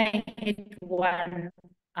time I hit 1,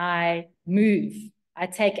 I move, I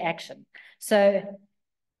take action. So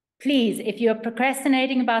please, if you're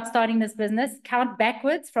procrastinating about starting this business, count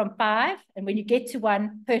backwards from 5, and when you get to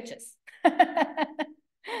 1, purchase. But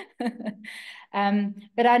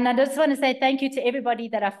I just want to say thank you to everybody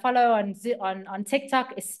that I follow on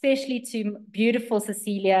TikTok, especially to beautiful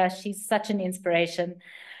Cecilia. She's such an inspiration.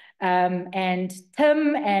 And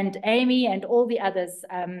Tim and Amy and all the others.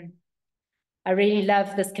 I really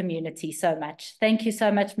love this community so much. Thank you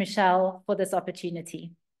so much, Michelle, for this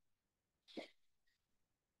opportunity.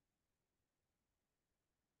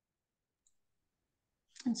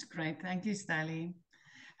 That's great. Thank you, Stally.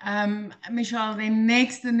 Michelle, the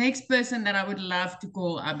next person that I would love to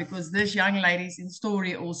call up, because this young lady's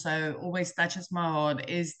story also always touches my heart,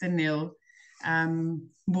 is Danielle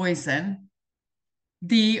Boysen.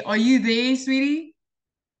 Are you there, sweetie?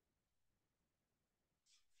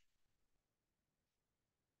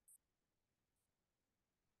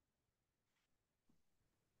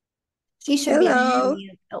 She should Hello.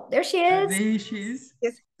 be. Oh, there she is. There she is.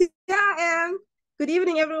 Yes, here I am. Good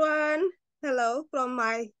evening, everyone. Hello from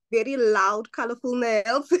my very loud, colorful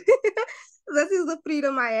nails. This is the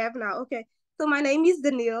freedom I have now. Okay, so my name is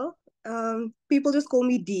Danielle. People just call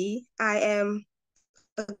me D. I am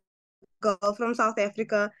a girl from South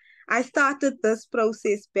Africa. I started this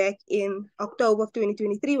process back in October of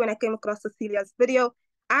 2023 when I came across Cecilia's video.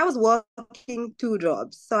 I was working 2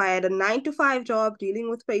 jobs. So I had a 9 to 5 job dealing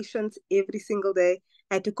with patients every single day.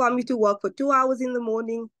 I had to commute to work for 2 hours in the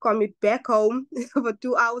morning, commute back home for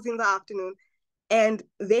 2 hours in the afternoon. And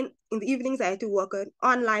then in the evenings, I had to work an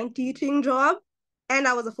online teaching job. And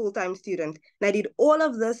I was a full-time student. And I did all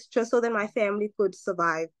of this just so that my family could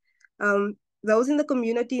survive. Those in the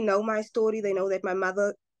community know my story. They know that my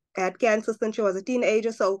mother had cancer since she was a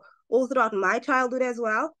teenager. So all throughout my childhood as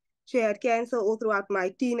well, she had cancer all throughout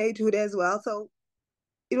my teenagehood as well. So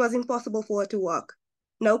it was impossible for her to work.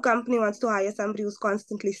 No company wants to hire somebody who's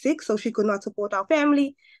constantly sick, so she could not support our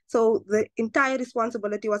family. So the entire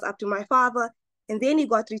responsibility was up to my father. And then he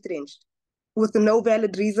got retrenched. With no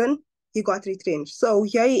valid reason, he got retrenched. So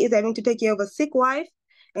here he is having to take care of a sick wife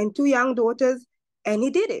and 2 young daughters, and he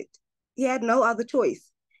did it. He had no other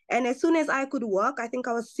choice. And as soon as I could work, I think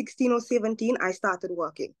I was 16 or 17, I started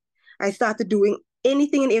working. I started doing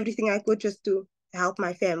anything and everything I could just to help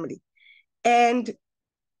my family. And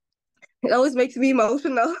it always makes me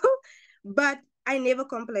emotional, but I never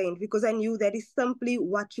complained because I knew that is simply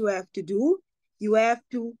what you have to do. You have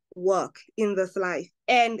to work in this life.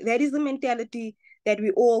 And that is the mentality that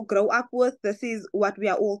we all grow up with. This is what we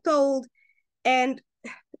are all told. And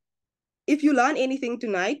if you learn anything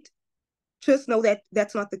tonight, just know that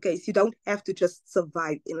that's not the case. You don't have to just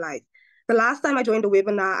survive in life. The last time I joined a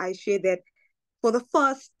webinar, I shared that for the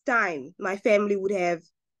first time, my family would have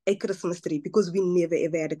a Christmas tree because we never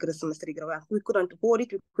ever had a Christmas tree growing up. We couldn't afford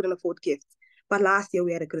it. We couldn't afford gifts. But last year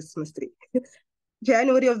we had a Christmas tree.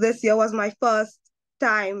 January of this year was my first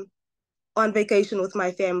time on vacation with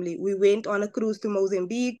my family. We went on a cruise to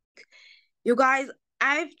Mozambique. You guys,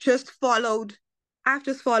 I've just followed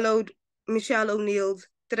Michelle O'Neill's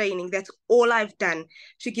training. That's all I've done.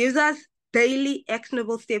 She gives us daily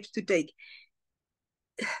actionable steps to take.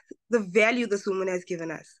 The value this woman has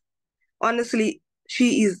given us. Honestly,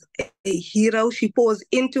 she is a hero. She pours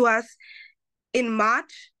into us. In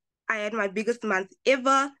March, I had my biggest month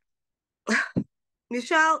ever.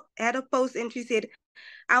 Michelle had a post and she said,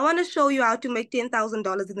 I want to show you how to make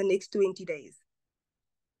 $10,000 in the next 20 days.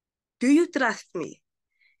 Do you trust me?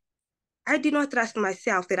 I did not trust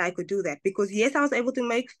myself that I could do that because yes, I was able to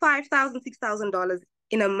make $5,000, $6,000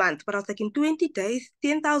 in a month, but I was like, in 20 days,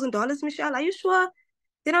 $10,000, Michelle, are you sure?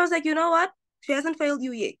 Then I was like, you know what? She hasn't failed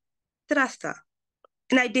you yet. Trust her.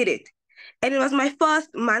 And I did it. And it was my first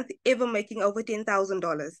month ever making over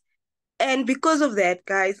 $10,000. And because of that,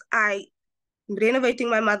 guys, I'm renovating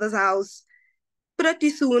my mother's house.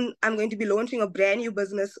 Pretty soon, I'm going to be launching a brand new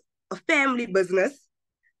business, a family business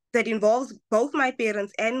that involves both my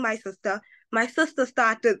parents and my sister. My sister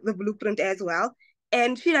started the blueprint as well.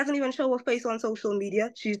 And she doesn't even show her face on social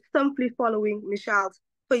media. She's simply following Michelle's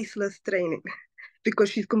faceless training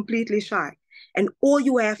because she's completely shy. And all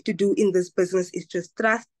you have to do in this business is just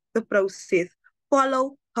trust the process,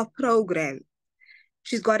 follow her program.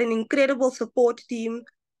 She's got an incredible support team.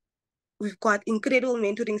 We've got incredible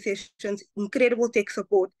mentoring sessions, incredible tech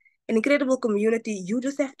support, an incredible community. You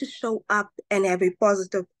just have to show up and have a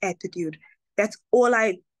positive attitude. That's all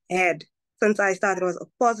I had since I started was a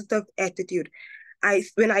positive attitude.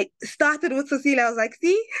 When I started with Cecilia, I was like,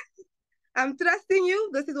 see, I'm trusting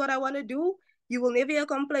you. This is what I want to do. You will never hear a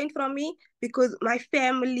complaint from me because my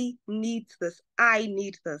family needs this. I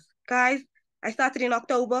need this. Guys, I started in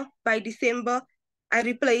October. By December, I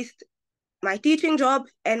replaced my teaching job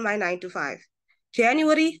and my 9 to 5.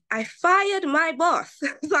 January, I fired my boss.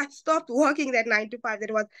 So I stopped working that 9 to 5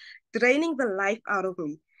 that was draining the life out of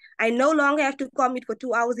me. I no longer have to commute for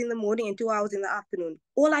 2 hours in the morning and 2 hours in the afternoon.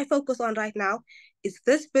 All I focus on right now is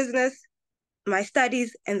this business, my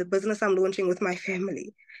studies, and the business I'm launching with my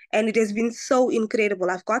family. And it has been so incredible.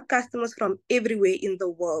 I've got customers from everywhere in the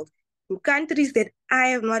world, in countries that I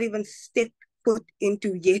have not even stepped foot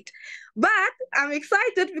into yet. But I'm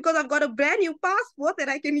excited because I've got a brand new passport that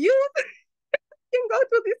I can use and go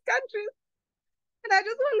to these countries. And I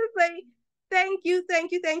just want to say thank you,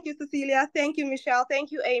 thank you, thank you, Cecilia. Thank you, Michelle.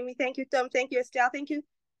 Thank you, Amy. Thank you, Tom. Thank you, Estelle. Thank you,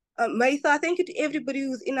 Maisa. Thank you to everybody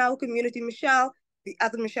who's in our community. Michelle, the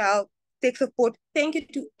other Michelle, tech support. Thank you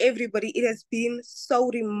to everybody. It has been so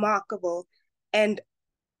remarkable. And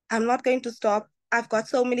I'm not going to stop. I've got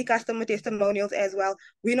so many customer testimonials as well.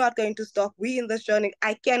 We're not going to stop. We're in this journey.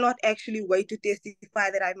 I cannot actually wait to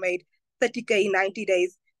testify that I made 30K in 90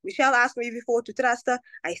 days. Michelle asked me before to trust her.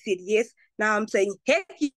 I said yes. Now I'm saying, heck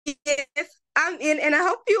yes, I'm in. And I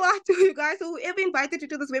hope you are too, you guys. So whoever invited you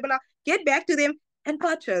to this webinar, get back to them. and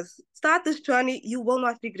purchase. Start this journey. You will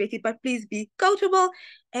not regret it, but please be coachable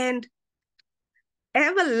and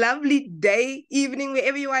have a lovely day, evening,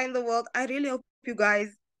 wherever you are in the world. I really hope you guys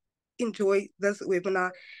enjoy this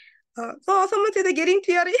webinar. So someone said they're getting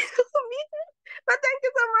teary. But thank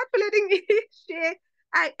you so much for letting me share.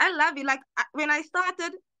 I love it. Like when I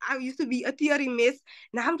started, I used to be a teary mess.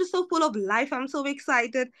 Now I'm just so full of life. I'm so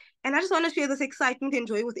excited. And I just want to share this excitement and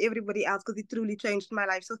joy with everybody else because it truly changed my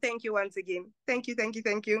life. So thank you once again. Thank you, thank you,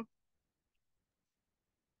 thank you.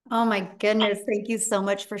 Oh my goodness. Thank you so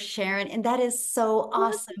much for sharing. And that is so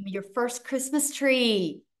awesome. Your first Christmas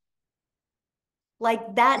tree.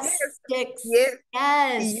 Like that sticks. Yes.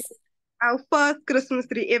 Yes. Our first Christmas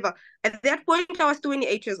tree ever. At that point, I was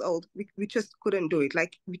 28 years old. We just couldn't do it.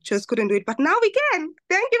 Like, we just couldn't do it. But now we can.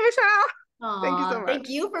 Thank you, Michelle. Thank you so much. Thank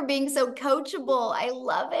you for being so coachable. I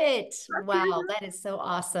love it. Wow, that is so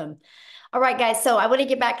awesome. All right, guys. So I want to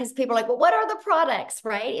get back because people are like, well, what are the products,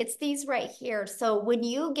 right? It's these right here. So when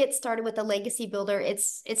you get started with the Legacy Builder,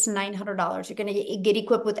 it's $900. You're going to get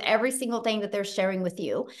equipped with every single thing that they're sharing with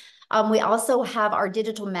you. We also have our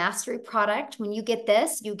digital mastery product. When you get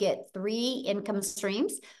this, you get 3 income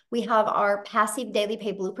streams. We have our passive daily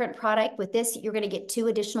pay blueprint product. With this, you're going to get 2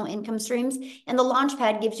 additional income streams, and the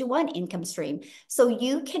Launchpad gives you 1 income stream. So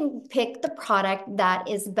you can pick the product that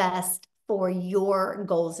is best for your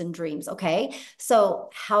goals and dreams, okay? So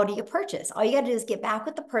how do you purchase? All you got to do is get back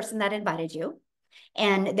with the person that invited you,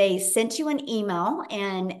 and they sent you an email,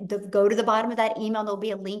 and go to the bottom of that email. There'll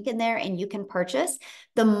be a link in there and you can purchase.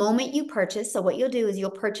 The moment you purchase, so what you'll do is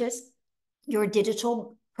you'll purchase your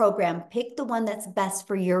digital program. Pick the one that's best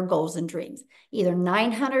for your goals and dreams, either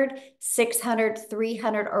 900, 600,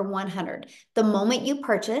 300, or 100. The moment you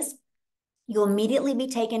purchase, you'll immediately be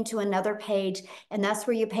taken to another page, and that's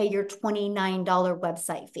where you pay your $29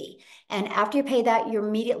 website fee. And after you pay that, you're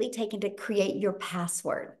immediately taken to create your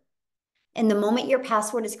password. And the moment your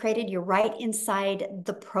password is created, you're right inside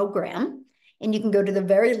the program. And you can go to the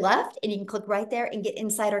very left and you can click right there and get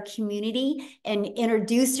inside our community and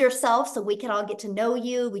introduce yourself so we can all get to know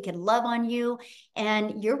you. We can love on you,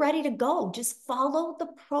 and you're ready to go. Just follow the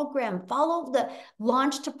program, follow the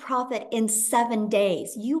Launch to Profit in 7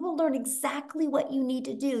 days. You will learn exactly what you need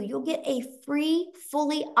to do. You'll get a free,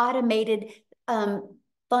 fully automated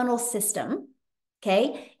funnel system.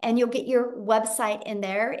 Okay. And you'll get your website in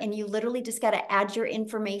there, and you literally just got to add your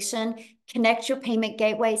information, connect your payment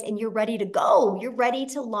gateways, and you're ready to go. You're ready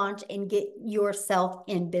to launch and get yourself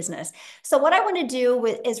in business. So what I want to do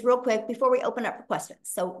is real quick before we open up for questions.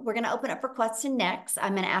 So we're going to open up for question next.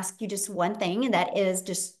 I'm going to ask you just one thing, and that is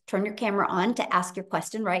just turn your camera on to ask your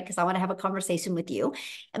question, right? Because I want to have a conversation with you.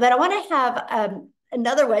 But I want to have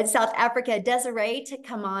another one, South Africa, Desiree, to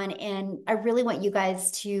come on. And I really want you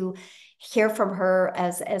guys to hear from her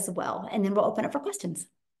as well. And then we'll open up for questions.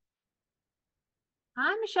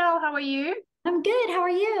 Hi, Michelle. How are you? I'm good. How are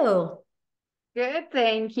you? Good,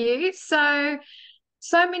 thank you. So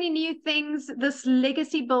many new things. This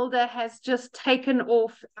legacy builder has just taken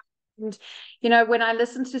off. And, you know, when I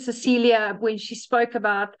listened to Cecilia, when she spoke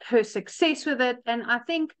about her success with it, and I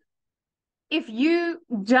think if you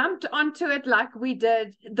jumped onto it like we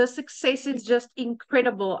did, the success is just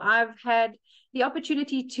incredible. I've had the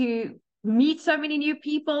opportunity to meet so many new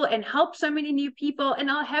people and help so many new people.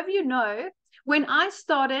 And I'll have you know, when I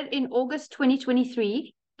started in August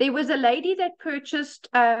 2023, there was a lady that purchased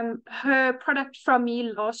her product from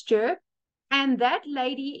me last year. And that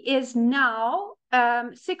lady is now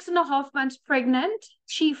 6.5 months pregnant.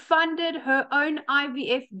 She funded her own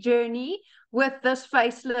IVF journey with this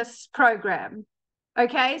faceless program.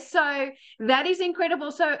 Okay, so that is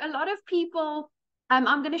incredible. So a lot of people,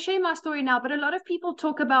 I'm going to share my story now, but a lot of people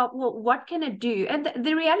talk about, well, what can it do? And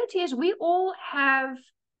the reality is we all have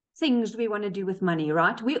things we want to do with money,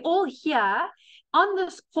 right? We all here on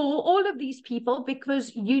this call, all of these people,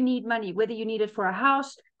 because you need money, whether you need it for a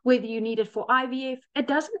house, whether you need it for IVF. It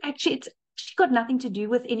doesn't actually, it's got nothing to do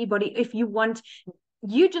with anybody. If you want,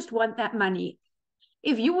 you just want that money.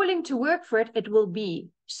 If you're willing to work for it, it will be.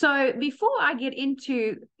 So before I get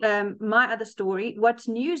into my other story, what's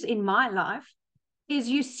news in my life is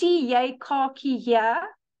you see yay car key here.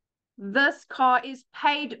 This car is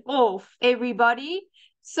paid off, everybody.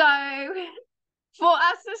 So for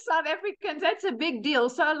us as South Africans, that's a big deal.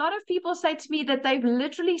 So a lot of people say to me that they've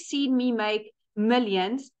literally seen me make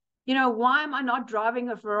millions. You know, why am I not driving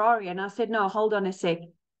a Ferrari? And I said, no, hold on a sec.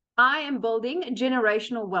 I am building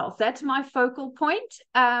generational wealth. That's my focal point.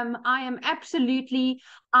 I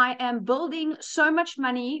am building so much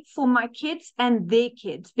money for my kids and their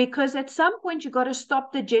kids, because at some point you got to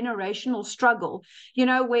stop the generational struggle, you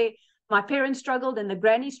know, where my parents struggled and the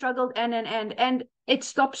granny struggled, and it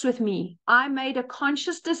stops with me. I made a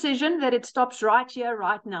conscious decision that it stops right here,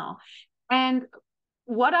 right now. And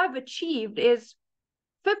what I've achieved is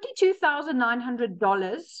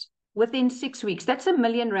 $52,900 within 6 weeks. That's R1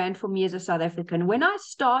 million for me as a South African. When I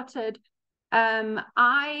started,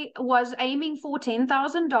 I was aiming for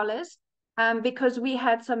 $10,000 because we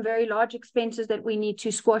had some very large expenses that we need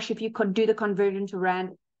to squash if you could do the conversion to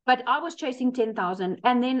rand. But I was chasing 10,000,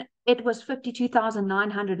 and then it was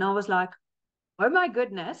 52,900, and I was like, oh my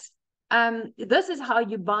goodness, this is how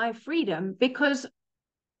you buy freedom. Because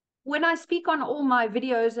when I speak on all my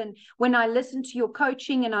videos and when I listen to your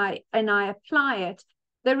coaching and I apply it,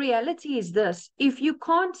 the reality is this: if you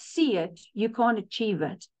can't see it, you can't achieve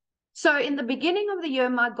it. So in the beginning of the year,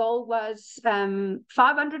 my goal was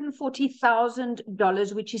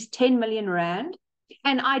 $540,000, which is 10 million rand.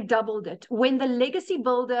 And I doubled it. When the Legacy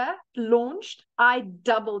Builder launched, I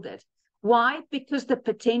doubled it. Why? Because the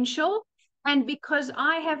potential, and because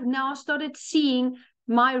I have now started seeing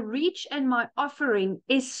my reach and my offering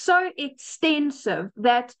is so extensive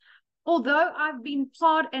that although I've been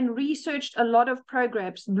part and researched a lot of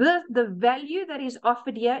programs, the value that is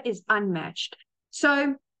offered here is unmatched.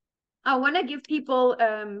 So I want to give people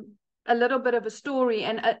a little bit of a story,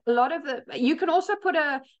 and a lot of the, you can also put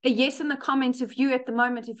a yes in the comments if you at the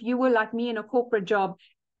moment, if you were like me in a corporate job.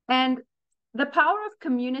 And the power of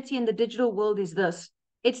community in the digital world is this: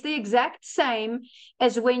 it's the exact same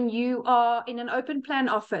as when you are in an open plan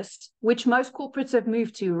office, which most corporates have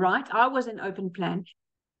moved to, right? I was in open plan.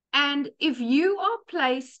 And if you are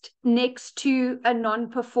placed next to a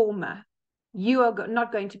non-performer, you are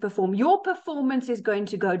not going to perform. Your performance is going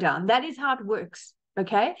to go down. That is how it works.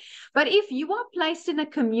 Okay. But if you are placed in a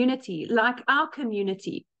community like our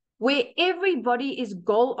community, where everybody is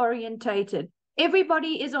goal orientated,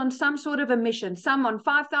 everybody is on some sort of a mission, some on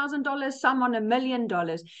 $5,000, some on $1 million.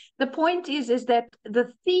 The point is that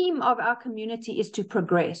the theme of our community is to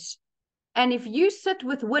progress. And if you sit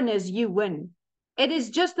with winners, you win. It is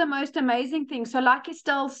just the most amazing thing. So like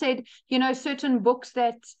Estelle said, you know, certain books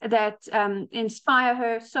that inspire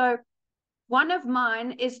her. So one of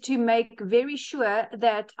mine is to make very sure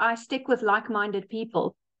that I stick with like-minded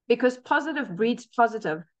people, because positive breeds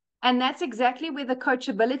positive. And that's exactly where the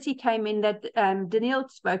coachability came in that Danielle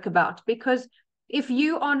spoke about. Because if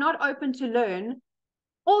you are not open to learn,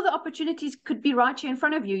 all the opportunities could be right here in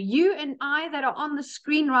front of you. You and I that are on the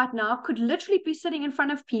screen right now could literally be sitting in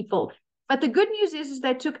front of people. But the good news is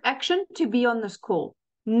they took action to be on this call.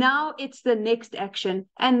 Now it's the next action.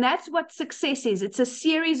 And that's what success is. It's a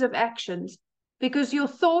series of actions, because your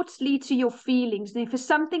thoughts lead to your feelings. And if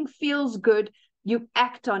something feels good, you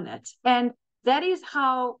act on it. And that is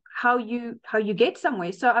how you get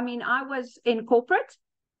somewhere. So, I mean, I was in corporate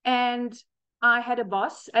and I had a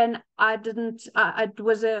boss, and it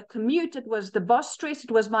was a commute. It was the boss stress.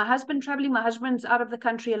 It was my husband traveling. My husband's out of the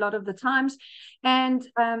country a lot of the times. And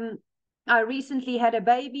I recently had a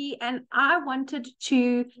baby, and I wanted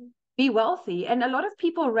to be wealthy. And a lot of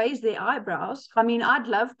people raise their eyebrows. I mean, I'd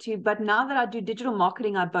love to, but now that I do digital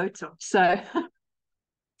marketing, I Botox. So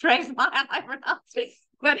raise my eyebrows.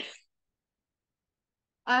 But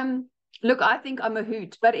look, I think I'm a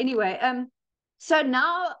hoot. But anyway, so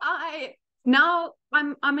now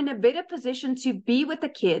I'm in a better position to be with the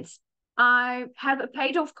kids. I have a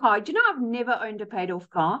paid off car. You know, I've never owned a paid off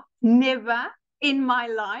car. Never in my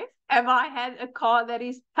life have I had a car that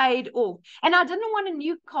is paid off. And I didn't want a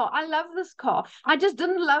new car. I love this car. I just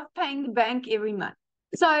didn't love paying the bank every month.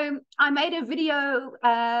 So I made a video,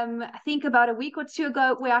 I think about a week or two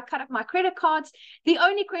ago, where I cut up my credit cards. The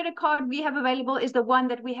only credit card we have available is the one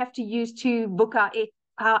that we have to use to book our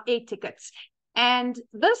air tickets. And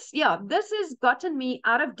this has gotten me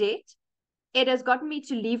out of debt. It has gotten me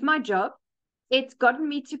to leave my job. It's gotten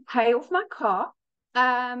me to pay off my car.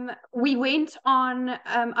 We went on,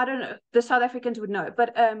 I don't know, the South Africans would know,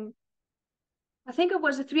 but I think it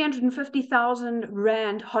was a 350,000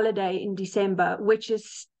 Rand holiday in December, which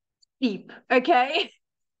is steep. Okay.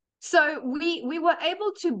 So we were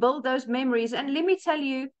able to build those memories. And let me tell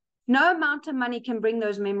you, no amount of money can bring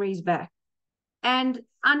those memories back. And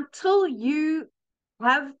until you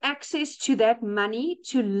have access to that money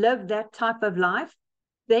to live that type of life,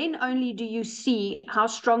 then only do you see how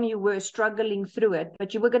strong you were struggling through it.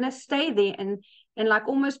 But you were going to stay there and like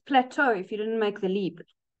almost plateau if you didn't make the leap.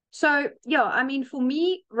 So, yeah, I mean, for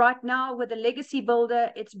me right now with the Legacy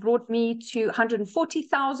Builder, it's brought me to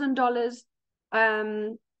 $140,000.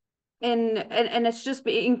 And it's just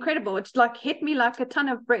been incredible. It's like hit me like a ton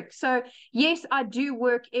of bricks. So yes, I do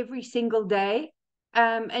work every single day.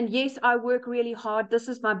 And yes, I work really hard. This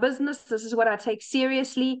is my business. This is what I take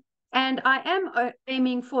seriously. And I am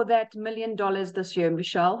aiming for that $1 million this year,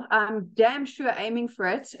 Michelle. I'm damn sure aiming for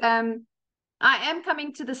it. I am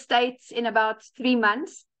coming to the States in about 3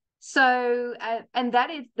 months. So, and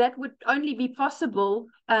that would only be possible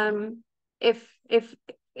if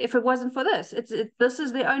it wasn't for this. This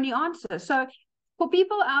is the only answer. So for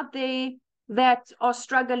people out there that are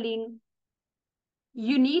struggling,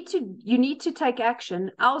 you need to take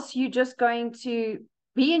action, else you're just going to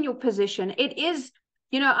be in your position. It is,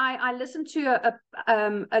 I listened to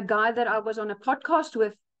a guy that I was on a podcast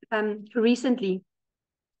with recently,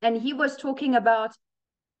 and he was talking about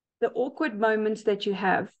the awkward moments that you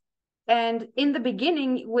have. And in the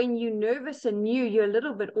beginning, when you're nervous and new, you're a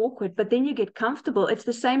little bit awkward, but then you get comfortable. It's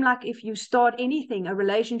the same like if you start anything, a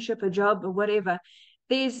relationship, a job, or whatever.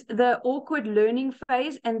 There's the awkward learning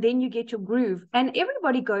phase, and then you get your groove. And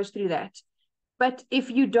everybody goes through that. But if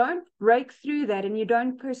you don't break through that and you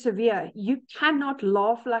don't persevere, you cannot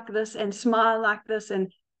laugh like this and smile like this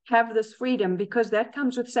and have this freedom, because that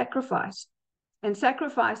comes with sacrifice. And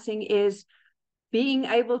sacrificing is being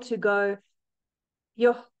able to go,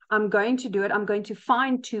 I'm going to do it. I'm going to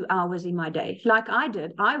find 2 hours in my day. Like I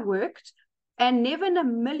did. I worked, and never in a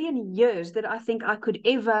million years that I think I could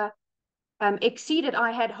ever exceed it.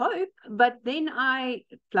 I had hope, but then I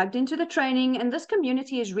plugged into the training, and this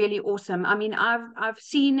community is really awesome. I mean, I've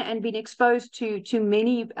seen and been exposed to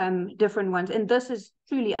many different ones, and this is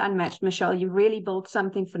truly unmatched, Michelle. You really built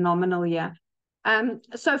something phenomenal here.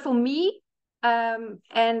 So for me,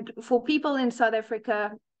 and for people in South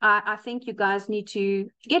Africa, I think you guys need to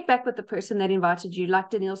get back with the person that invited you. Like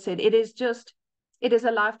Danielle said, it is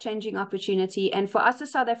a life-changing opportunity. And for us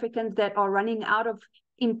as South Africans that are running out of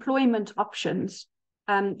employment options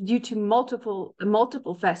due to multiple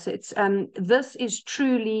facets, this is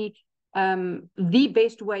truly the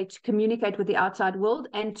best way to communicate with the outside world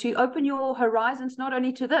and to open your horizons, not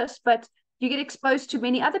only to this, but you get exposed to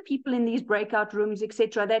many other people in these breakout rooms,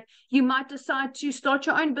 etc., that you might decide to start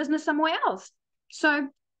your own business somewhere else. So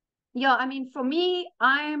yeah, I mean, for me,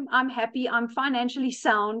 I'm happy. I'm financially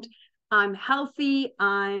sound. I'm healthy.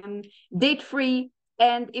 I'm debt-free.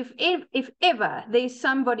 And if ever there's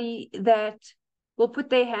somebody that will put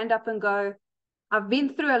their hand up and go, I've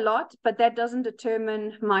been through a lot, but that doesn't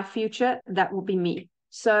determine my future, that will be me.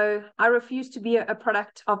 So I refuse to be a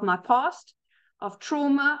product of my past, of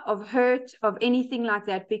trauma, of hurt, of anything like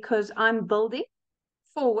that, because I'm building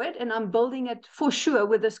forward, and I'm building it for sure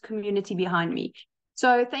with this community behind me.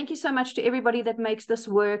 So thank you so much to everybody that makes this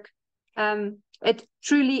work. It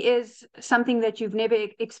truly is something that you've never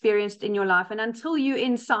experienced in your life. And until you're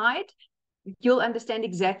inside, you'll understand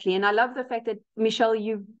exactly. And I love the fact that, Michelle,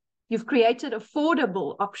 you've created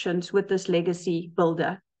affordable options with this legacy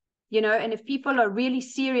builder. And if people are really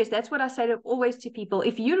serious, that's what I say always to people.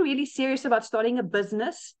 If you're really serious about starting a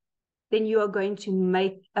business, then you are going to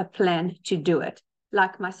make a plan to do it.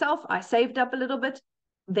 Like myself, I saved up a little bit,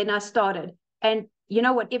 then I started. And you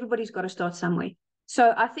know what? Everybody's got to start somewhere.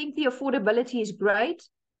 So I think the affordability is great.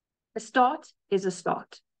 A start is a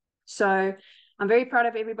start. So I'm very proud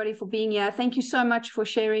of everybody for being here. Thank you so much for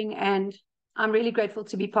sharing. And I'm really grateful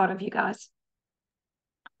to be part of you guys.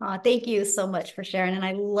 Thank you so much for sharing. And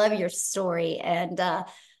I love your story. And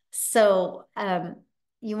so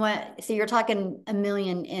you're talking $1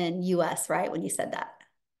 million in US, right? When you said that.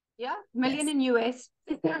 Yeah, million in US.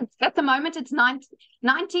 At the moment, it's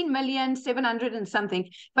 19,700,000 and something.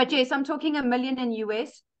 But yes, I'm talking $1 million in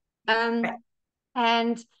US. Right.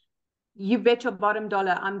 And you bet your bottom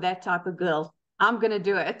dollar I'm that type of girl. I'm going to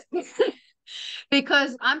do it.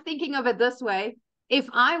 Because I'm thinking of it this way. If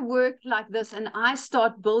I work like this and I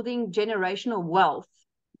start building generational wealth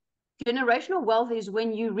is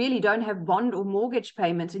when you really don't have bond or mortgage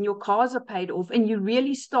payments and your cars are paid off, and you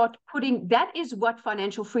really start that is what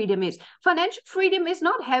financial freedom is. Financial freedom is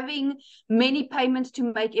not having many payments to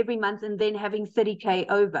make every month and then having 30K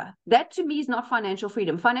over. That to me is not financial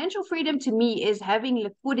freedom. Financial freedom to me is having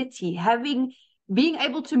liquidity, being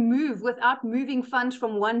able to move without moving funds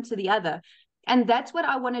from one to the other. And that's what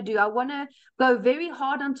I want to do. I want to go very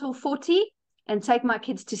hard until 40 and take my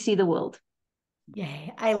kids to see the world.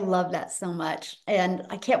 Yay. I love that so much. And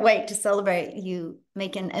I can't wait to celebrate you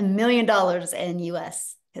making $1 million in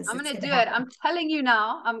US. I'm going to do it. I'm telling you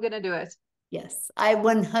now, I'm going to do it. Yes, I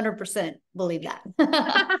 100% believe that.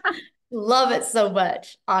 Love it so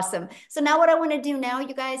much. Awesome. So now what I want to do now,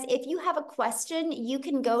 you guys, if you have a question, you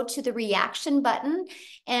can go to the reaction button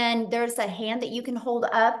and there's a hand that you can hold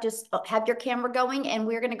up. Just have your camera going, and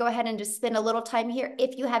we're going to go ahead and just spend a little time here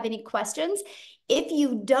if you have any questions. If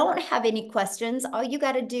you don't have any questions, all you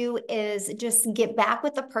got to do is just get back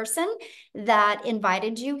with the person that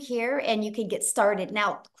invited you here and you can get started.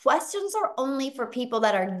 Now, questions are only for people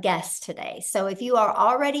that are guests today. So if you are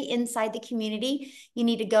already inside the community, you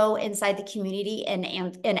need to go inside the community and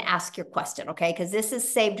ask your question, okay? Because this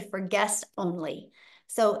is saved for guests only.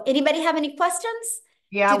 So anybody have any questions?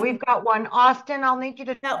 Yeah, we've got one. Austin, I'll need you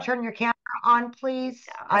to No. turn your camera on, please.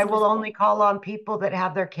 Yeah, I will only call on people that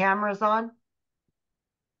have their cameras on.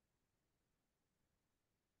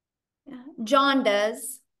 John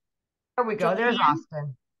does. There we go. There's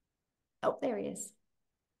Austin. Oh, there he is.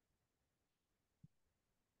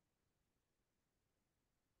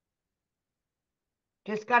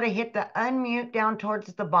 Just got to hit the unmute down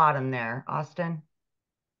towards the bottom there, Austin.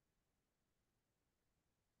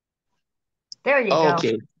 There you go.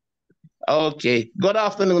 Okay. Good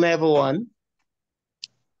afternoon, everyone.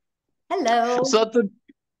 Hello. So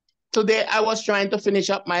today I was trying to finish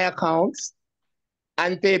up my accounts,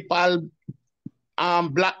 and PayPal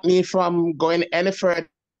blocked me from going any further.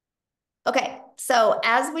 Okay, so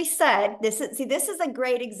as we said, this is a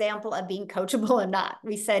great example of being coachable or not.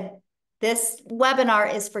 We said this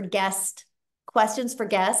webinar is for guests, questions for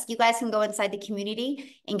guests. You guys can go inside the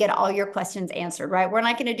community and get all your questions answered, right? We're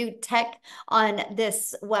not going to do tech on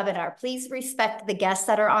this webinar. Please respect the guests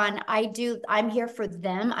that are on. I'm here for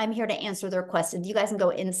them. I'm here to answer their questions. You guys can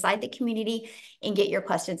go inside the community and get your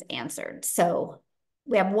questions answered. So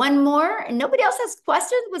we have one more and nobody else has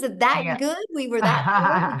questions. Was it that good? We were that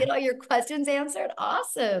full to get all your questions answered.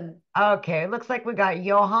 Awesome. Okay, looks like we got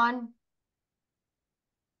Johan.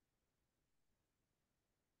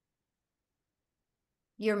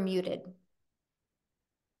 You're muted.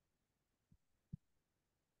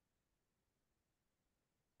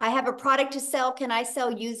 I have a product to sell. Can I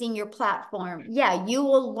sell using your platform? Yeah, you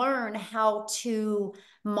will learn how to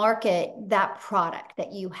market that product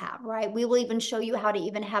that you have, right? We will even show you how to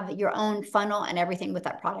even have your own funnel and everything with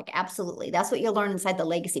that product. Absolutely. That's what you'll learn inside the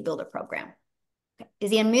Legacy Builder program. Okay.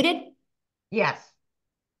 Is he unmuted? Yes.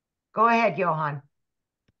 Go ahead, Johan.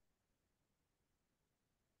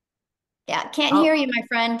 Yeah, can't hear you, my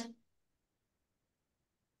friend.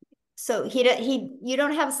 So you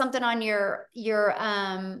don't have something on your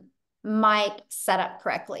mic set up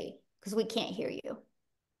correctly because we can't hear you.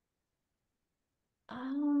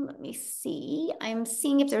 Let me see. I'm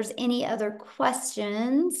seeing if there's any other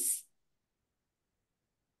questions.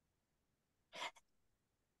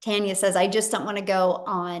 Tanya says, I just don't want to go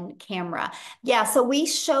on camera. Yeah, so we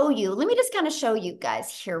show you. Let me just kind of show you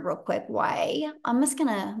guys here real quick why. I'm just going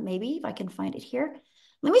to, maybe if I can find it here.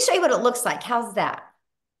 Let me show you what it looks like. How's that?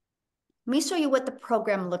 Let me show you what the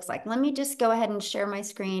program looks like. Let me just go ahead and share my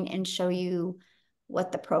screen and show you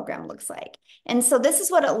what the program looks like. And so this is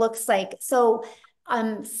what it looks like. So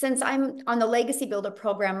since I'm on the Legacy Builder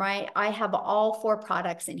program, right, I have all 4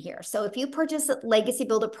 products in here. So if you purchase a Legacy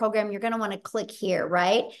Builder program, you're going to want to click here,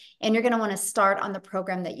 right? And you're going to want to start on the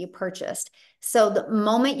program that you purchased. So the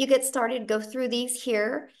moment you get started, go through these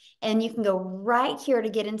here, and you can go right here to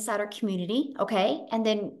get inside our community, okay? And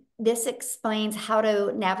then this explains how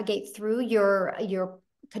to navigate through your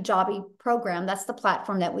Kajabi program. That's the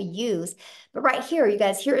platform that we use. But right here, you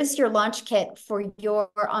guys, here is your launch kit for your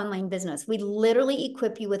online business. We literally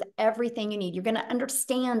equip you with everything you need. You're going to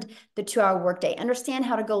understand the 2-hour workday, understand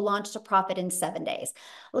how to go launch to profit in 7 days.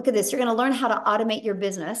 Look at this. You're going to learn how to automate your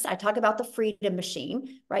business. I talk about the Freedom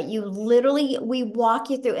Machine, right? We walk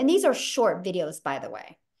you through, and these are short videos, by the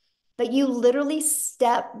way. But you literally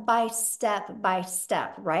step by step,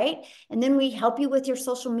 right? And then we help you with your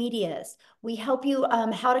social medias. We help you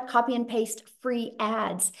how to copy and paste free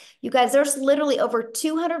ads. You guys, there's literally over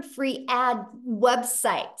 200 free ad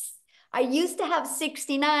websites. I used to have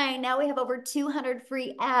 69. Now we have over 200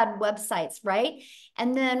 free ad websites, right?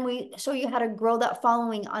 And then we show you how to grow that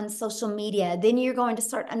following on social media. Then you're going to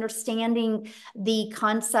start understanding the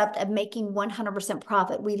concept of making 100%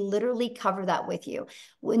 profit. We literally cover that with you.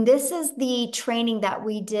 When this is the training that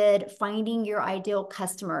we did, finding your ideal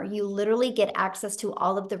customer, you literally get access to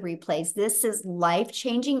all of the replays. This is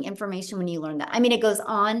life-changing information when you learn that. I mean, it goes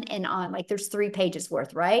on and on, like there's 3 pages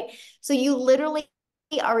worth, right? So you literally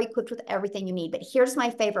are equipped with everything you need. But here's my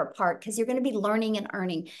favorite part, because you're going to be learning and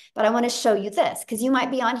earning. But I want to show you this, because you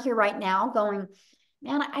might be on here right now going,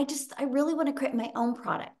 man, I really want to create my own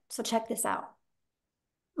product. So check this out.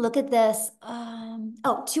 Look at this.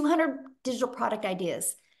 200 digital product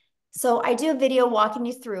ideas. So I do a video walking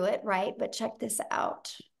you through it, right? But check this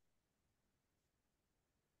out.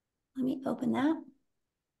 Let me open that.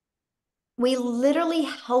 We literally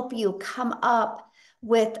help you come up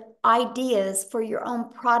with ideas for your own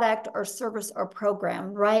product or service or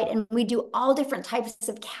program, right? And we do all different types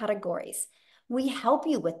of categories. We help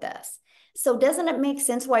you with this. So doesn't it make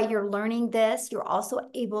sense while you're learning this, you're also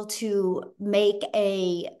able to make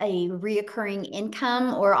a reoccurring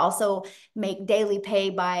income or also make daily pay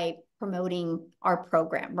by promoting our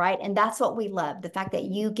program, right? And that's what we love, the fact that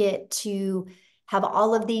you get to have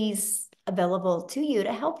all of these available to you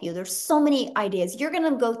to help you. There's so many ideas. You're going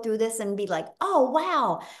to go through this and be like, oh,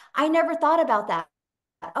 wow, I never thought about that.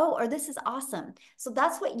 Oh, or this is awesome. So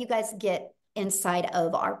that's what you guys get inside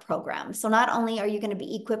of our program. So not only are you going to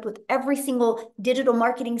be equipped with every single digital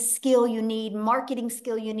marketing skill you need, marketing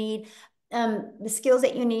skill you need, the skills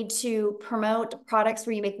that you need to promote products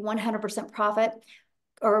where you make 100% profit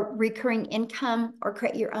or recurring income or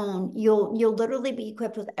create your own, you'll literally be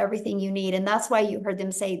equipped with everything you need. And that's why you heard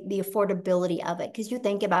them say the affordability of it. Because you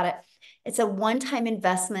think about it, it's a one-time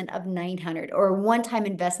investment of 900 or a one-time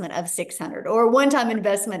investment of 600 or a one-time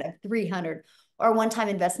investment of 300 or a one-time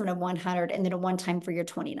investment of 100 and then a one-time for your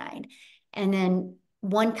 29. And then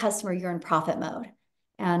one customer, you're in profit mode.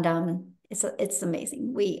 And it's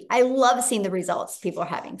amazing. I love seeing the results people are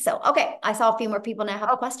having. So, okay, I saw a few more people now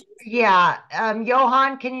have questions. Yeah.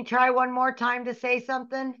 Johan, can you try one more time to say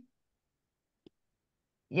something?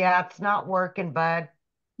 Yeah, it's not working, bud.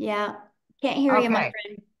 Yeah, can't hear you, my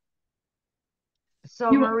friend. So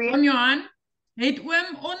Maria. Johan, het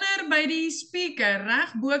oom onder by die speaker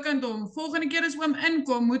reg bokant hom. Volgende keer as oom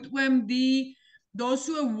inkom, moet oom daar's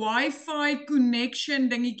so 'n Wi-Fi connection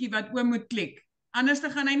dingetjie wat oom moet klik. Anders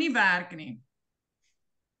dan gaan hy nie werk nie.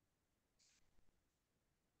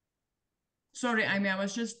 Sorry, Amy, I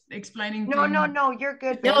was just explaining to you. No, you're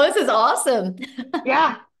good. No, this is awesome.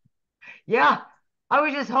 Yeah. Yeah. I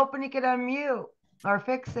was just hoping he could unmute or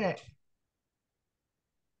fix it.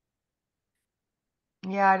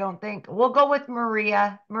 Yeah, I don't think. We'll go with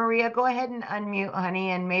Maria. Maria, go ahead and unmute, honey,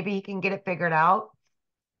 and maybe he can get it figured out.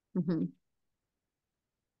 Mm-hmm.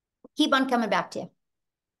 Keep on coming back to you.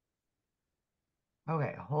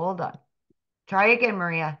 Okay, hold on. Try again,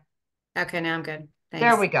 Maria. Okay, now I'm good. Thanks.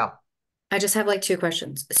 There we go. I just have like two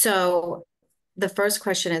questions. So the first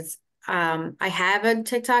question is, I have a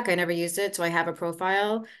TikTok. I never used it, so I have a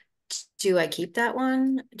profile. Do I keep that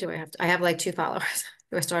one? I have like 2 followers.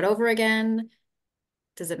 Do I start over again?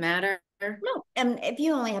 Does it matter? No, and if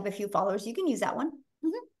you only have a few followers, you can use that one.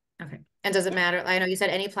 Mm-hmm. Okay. And does it matter? I know you said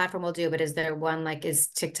any platform will do, but is there one, like, is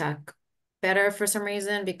TikTok better for some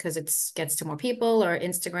reason because it gets to more people, or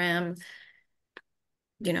Instagram?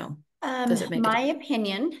 You know, does it make my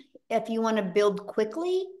opinion, if you want to build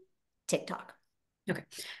quickly, TikTok. Okay.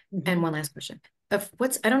 Mm-hmm. And one last question. I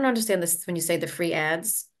don't understand this when you say the free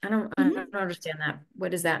ads. I don't understand that.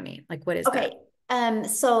 What does that mean? Like, what is that?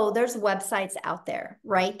 So there's websites out there,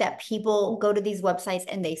 right? That people go to these websites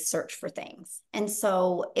and they search for things. And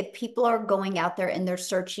so if people are going out there and they're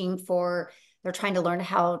trying to learn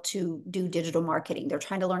how to do digital marketing, they're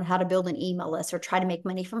trying to learn how to build an email list or try to make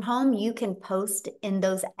money from home, you can post in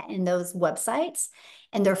those websites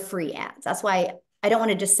and they're free ads. That's why I don't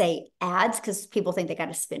want to just say ads because people think they got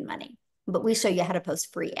to spend money, but we show you how to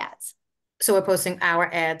post free ads. So we're posting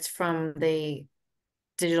our ads from the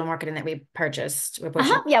digital marketing that we purchased.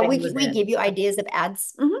 Yeah, we give you ideas of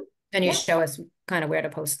ads. Mm-hmm. And you show us kind of where to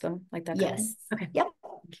post them, like that. Yes. Okay. Yep.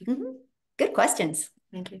 Mm-hmm. Good questions.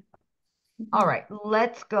 Thank you. All right,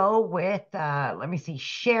 let's go with, let me see,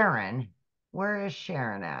 Sharon. Where is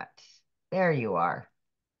Sharon at? There you are.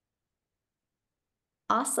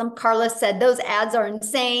 Awesome. Carla said, those ads are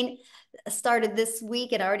insane. Started this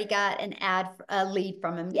week and already got a lead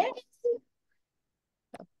from him. Yay.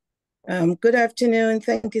 Good afternoon.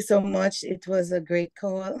 Thank you so much. It was a great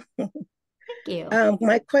call. Thank you.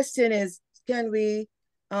 My question is, can we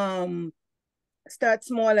start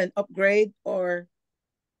small and upgrade, or?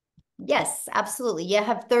 Yes, absolutely. You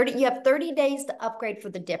have 30 days to upgrade for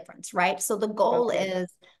the difference, right? So the goal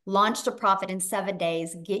is launch to profit in 7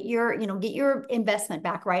 days, get your investment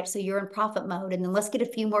back, right? So you're in profit mode, and then let's get a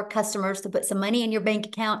few more customers to put some money in your bank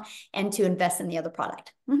account and to invest in the other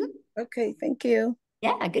product. Mm-hmm. Okay, thank you.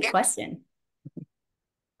 Yeah, good question.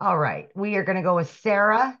 All right, we are going to go with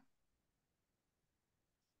Sarah.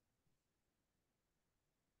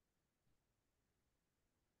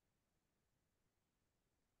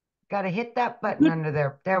 Got to hit that button under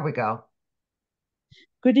there. There we go.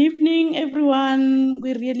 Good evening, everyone.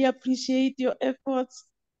 We really appreciate your efforts.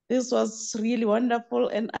 This was really wonderful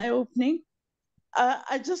and eye-opening.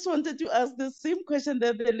 I just wanted to ask the same question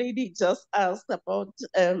that the lady just asked about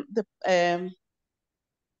the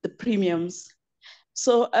premiums.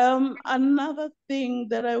 So another thing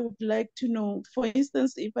that I would like to know, for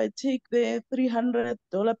instance, if I take the $300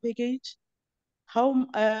 package,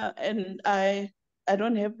 and I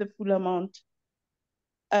don't have the full amount,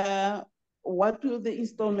 what will the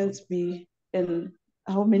installments be, and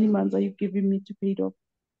how many months are you giving me to pay it off?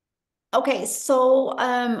 Okay, so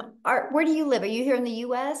where do you live? Are you here in the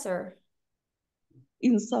US or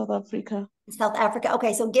In South Africa. South Africa?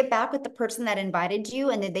 Okay, so get back with the person that invited you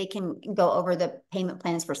and then they can go over the payment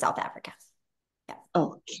plans for South Africa. Yeah.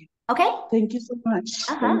 Okay. Okay. Thank you so much.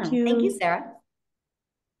 Thank you. Thank you, Sarah.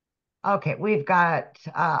 Okay, we've got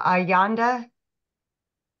Ayanda.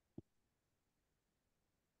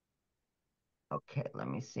 Okay, let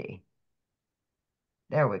me see.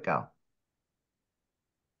 There we go.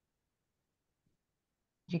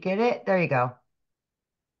 Did you get it? There you go.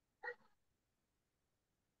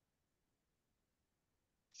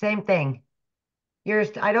 Same thing.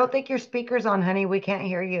 I don't think your speaker's on, honey. We can't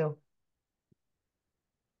hear you.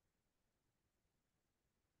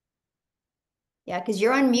 Yeah, because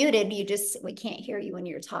you're unmuted. We can't hear you when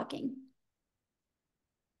you're talking.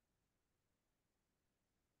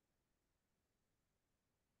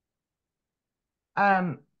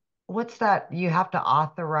 What's that? You have to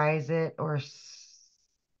authorize it or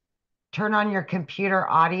turn on your computer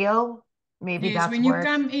audio. Maybe Yes, that's when you where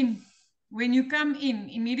come in,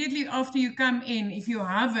 immediately after you come in, if you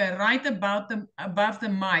hover right above the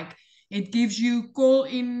mic, it gives you call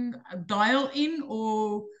in, dial in,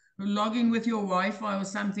 or log in with your Wi-Fi or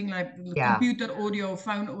something like computer audio,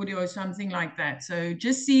 phone audio, or something like that. So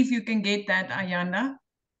just see if you can get that, Ayanda.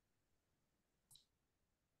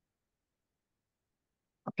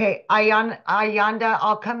 Okay, Ayanda,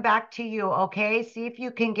 I'll come back to you, okay? See if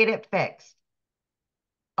you can get it fixed.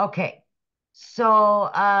 Okay, so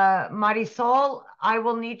Marisol, I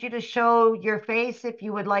will need you to show your face if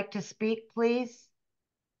you would like to speak, please.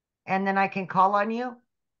 And then I can call on you.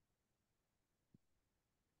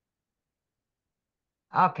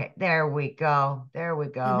 Okay, there we go. There we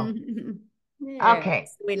go. Okay.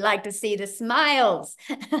 We'd like to see the smiles.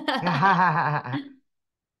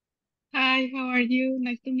 Hi, how are you?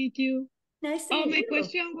 Nice to meet you. Nice to meet you. My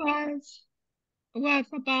question was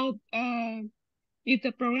about if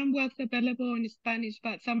the program was available in Spanish,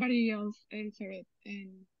 but somebody else answered it,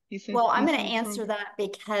 and he said. Well, I'm going to answer that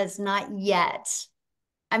because not yet.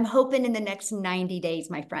 I'm hoping in the next 90 days,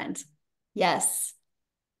 my friend. Yes.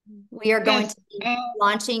 We are going to be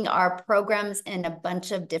launching our programs in a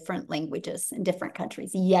bunch of different languages in different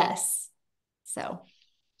countries. Yes. So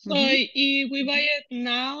if we buy it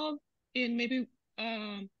now, and maybe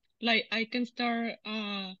like I can start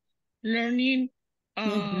learning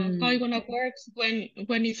how it gonna work when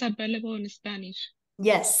it's available in Spanish.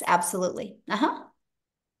 Yes, absolutely.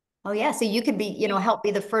 Oh yeah, so you could be, help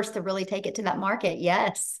be the first to really take it to that market.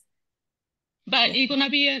 Yes. But it's gonna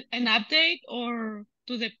be an update or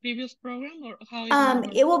to the previous program, or how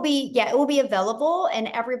it will be available, and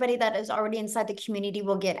everybody that is already inside the community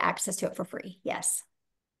will get access to it for free. Yes.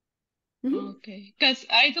 Okay, because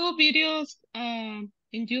I do videos in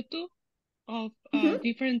YouTube of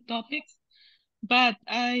different topics, but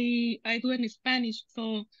I do it in Spanish,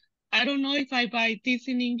 so I don't know if I buy this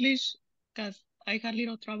in English because I had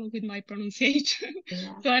little trouble with my pronunciation.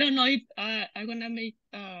 Yeah. So I don't know if I'm gonna make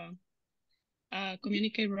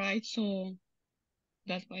communicate right. So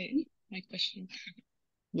that's why my question.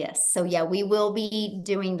 Yes. So yeah, we will be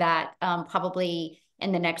doing that probably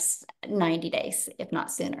in the next 90 days, if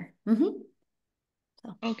not sooner. So.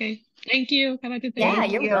 Okay. Thank you. Have a good day. Yeah,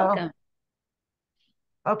 you're welcome.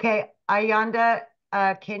 Okay, Ayanda,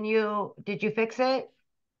 did you fix it?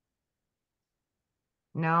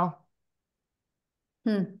 No.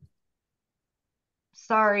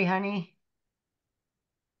 Sorry, honey.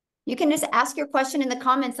 You can just ask your question in the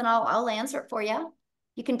comments and I'll answer it for you.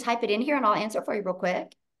 You can type it in here and I'll answer it for you real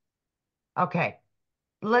quick. Okay.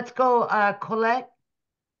 Let's go, Colette.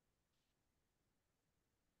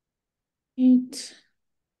 Can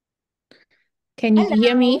you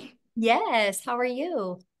hear me? Yes. How are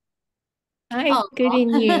you? Hi, good in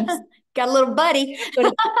you. Got a little buddy.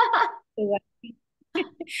 What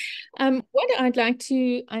I'd like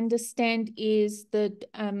to understand is the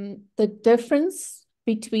difference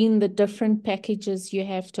between the different packages you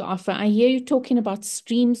have to offer. I hear you talking about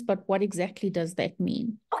streams, but what exactly does that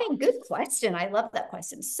mean? Okay, good question. I love that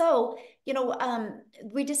question. So,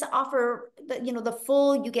 we just offer the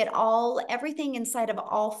full, you get everything inside of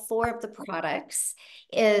all 4 of the products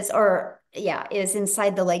is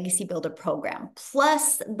inside the Legacy Builder program.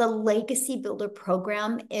 Plus the Legacy Builder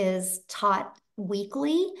program is taught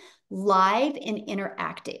weekly, live, and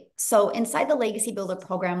interactive. So inside the Legacy Builder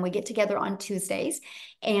program, we get together on Tuesdays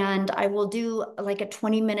and I will do like a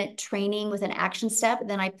 20-minute training with an action step.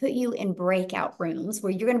 Then I put you in breakout rooms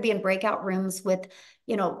where you're going to be in breakout rooms with,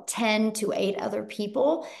 10 to 8 other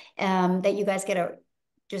people that you guys get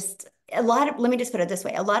to just let me just put it this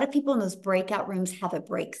way. A lot of people in those breakout rooms have a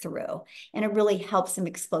breakthrough, and it really helps them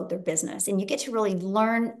explode their business. And you get to really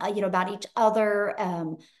learn, about each other.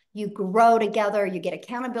 You grow together, you get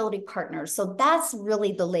accountability partners. So that's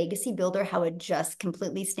really the legacy builder, how it just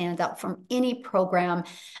completely stands out from any program,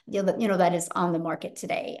 that is on the market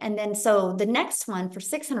today. And then so the next one for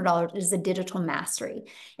 $600 is the digital mastery.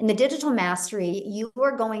 In the digital mastery, you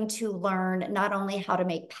are going to learn not only how to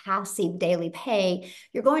make passive daily pay,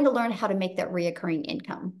 you're going to learn how to make that reoccurring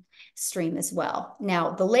income stream as well.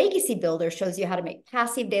 Now, the legacy builder shows you how to make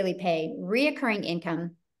passive daily pay, reoccurring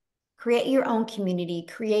income, create your own community,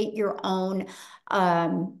 create your own,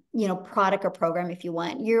 product or program if you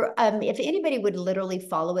want. If anybody would literally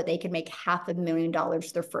follow it, they could make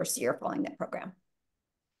 $500,000 their first year following that program.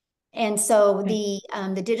 And so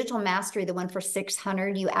the digital mastery, the one for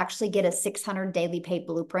 600, you actually get a 600 daily pay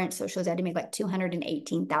blueprint. So it shows you how to make like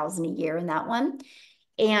 218,000 a year in that one.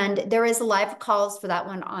 And there is live calls for that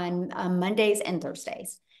one on Mondays and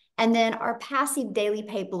Thursdays. And then our passive daily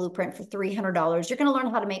pay blueprint for $300, you're going to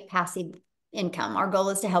learn how to make passive income. Our goal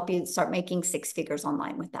is to help you start making six figures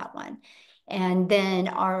online with that one. And then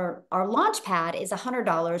our launch pad is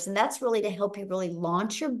 $100, and that's really to help you really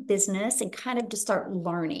launch your business and kind of to start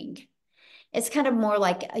learning. It's kind of more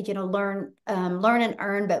like, learn and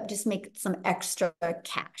earn, but just make some extra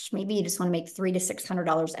cash. Maybe you just want to make $300 to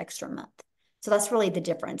 $600 extra a month. So that's really the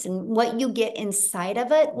difference. And what you get inside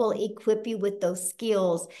of it will equip you with those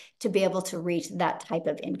skills to be able to reach that type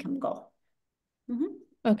of income goal. Mm-hmm.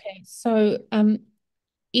 Okay, so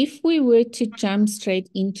if we were to jump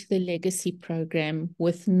straight into the legacy program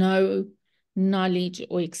with no knowledge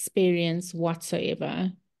or experience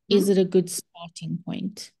whatsoever, is it a good starting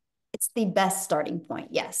point? It's the best starting point,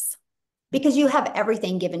 yes. Because you have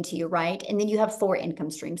everything given to you, right? And then you have 4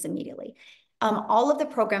 income streams immediately. All of the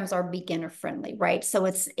programs are beginner friendly, right? So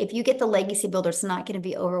if you get the legacy builder, it's not going to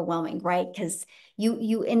be overwhelming, right? Because you're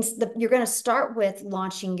going to start with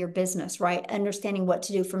launching your business, right? Understanding what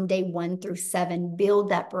to do from day 1 through 7,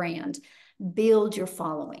 build that brand, build your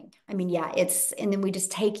following. I mean, yeah, and then we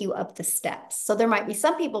just take you up the steps. So there might be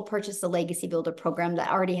some people purchase the legacy builder program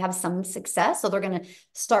that already have some success. So they're going to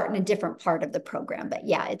start in a different part of the program. But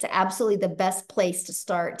yeah, it's absolutely the best place to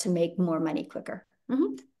start to make more money quicker.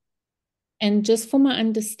 Mm-hmm. And just for my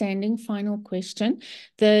understanding, final question,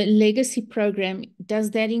 the legacy program, does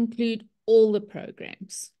that include all the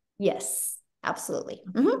programs? Yes, absolutely.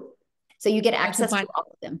 Mm-hmm. So you get access to all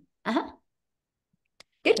of them. Uh-huh.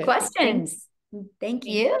 Good questions. Thank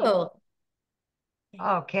you.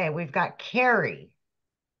 Okay, we've got Carrie.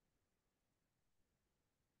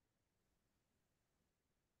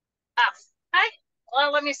 Hi.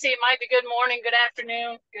 Well, let me see. It might be good morning, good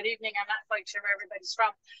afternoon, good evening. I'm not quite sure where everybody's from.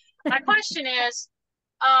 My question is,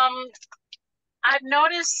 I've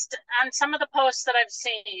noticed on some of the posts that I've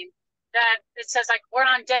seen that it says like we're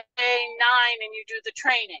on day 9 and you do the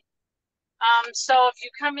training. So if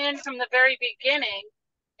you come in from the very beginning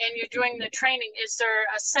and you're doing the training, is there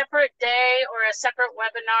a separate day or a separate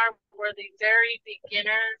webinar where the very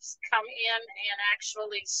beginners come in and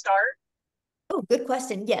actually start? Oh, good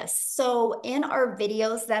question. Yes. So in our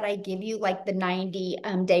videos that I give you, like the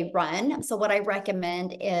 90-day run, so what I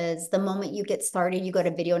recommend is the moment you get started, you go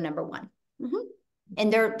to video number 1. Mm-hmm.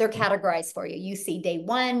 And they're categorized for you. You see day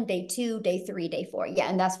 1, day 2, day 3, day 4. Yeah,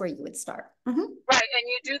 and that's where you would start. Mm-hmm. Right, and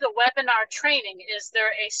you do the webinar training. Is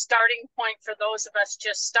there a starting point for those of us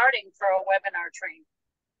just starting for a webinar training?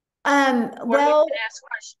 Well, we can ask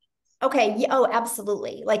questions. Okay. Yeah, oh,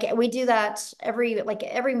 absolutely. Like we do that every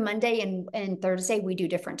Monday and Thursday, we do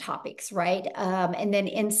different topics, right? And then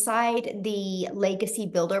inside the Legacy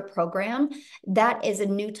Builder program, that is a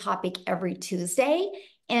new topic every Tuesday.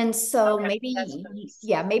 And so maybe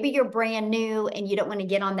you're brand new and you don't want to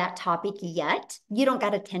get on that topic yet. You don't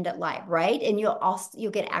got to attend it live, right? And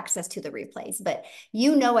you'll get access to the replays, but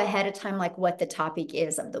ahead of time, like what the topic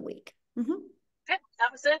is of the week. Mm-hmm. Okay,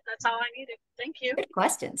 that was it. That's all I needed. Thank you. Good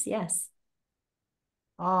questions. Yes.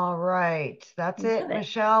 All right. That's it,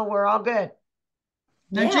 Michelle. We're all good.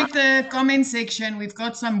 Now check the comment section. We've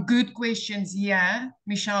got some good questions here.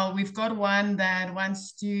 Michelle, we've got one that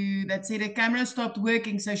that said the camera stopped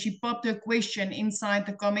working. So she popped a question inside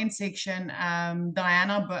the comment section.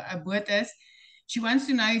 Diana Burtis. She wants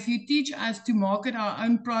to know if you teach us to market our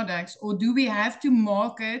own products, or do we have to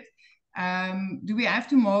market and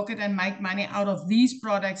make money out of these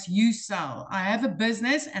products you sell? I have a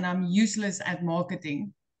business and I'm useless at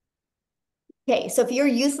marketing. Okay, so if you're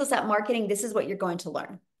useless at marketing, this is what you're going to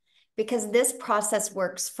learn, because this process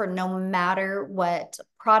works for no matter what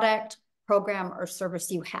product, program or service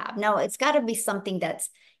you have. Now, it's got to be something that's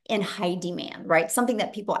in high demand, right? Something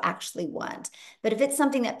that people actually want. But if it's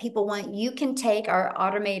something that people want, you can take our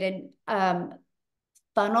automated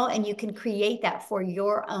funnel and you can create that for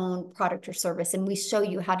your own product or service. And we show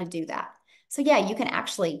you how to do that. So yeah, you can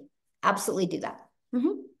actually absolutely do that.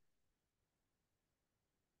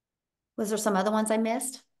 Was there some other ones I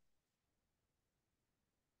missed?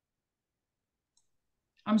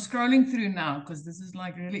 I'm scrolling through now because this is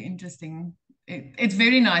like really interesting. It's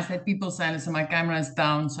very nice that people say, listen, my camera is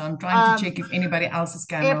down. So I'm trying to check if anybody else's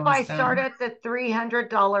camera If was I down. start at the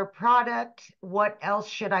 $300 product, what else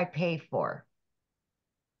should I pay for?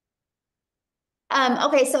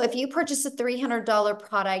 Okay, so if you purchase a $300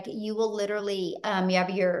 product, you will literally, you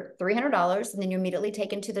have your $300 and then you're immediately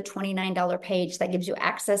taken to the $29 page that gives you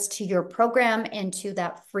access to your program and to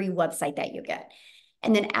that free website that you get.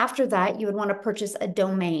 And then after that, you would want to purchase a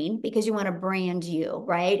domain because you want to brand you,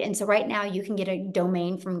 right? And so right now you can get a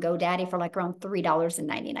domain from GoDaddy for like around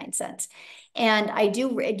 $3.99. And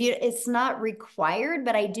it's not required,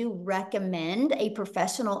 but I do recommend a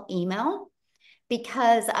professional email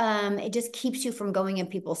because it just keeps you from going in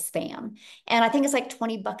people's spam. And I think it's like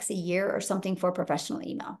 20 bucks a year or something for a professional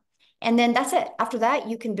email. And then that's it. After that,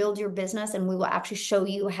 you can build your business and we will actually show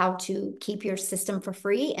you how to keep your system for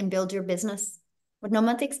free and build your business with no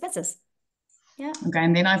monthly expenses. Yeah. Okay,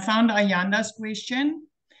 and then I found Ayanda's question.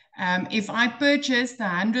 If I purchase the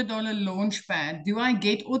 $100 launchpad, do I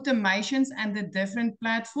get automations and the different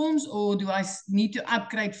platforms, or do I need to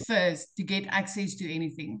upgrade first to get access to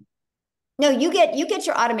anything? No, you get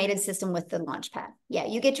your automated system with the launchpad. Yeah,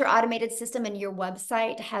 you get your automated system and your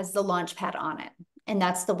website has the launchpad on it. And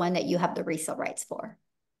that's the one that you have the resale rights for.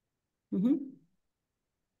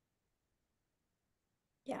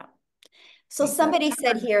 Yeah. So somebody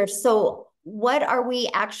said here, so what are we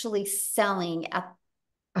actually selling at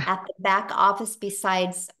the back office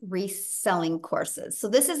besides reselling courses? So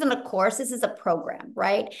this isn't a course, this is a program,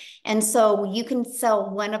 right? And so you can sell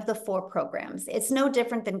one of the 4 programs. It's no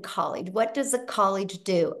different than college. What does a college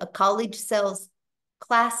do? A college sells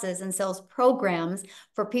classes and sells programs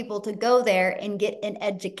for people to go there and get an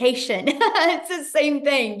education. It's the same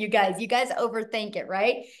thing, you guys. You guys overthink it,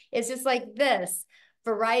 right? It's just like this.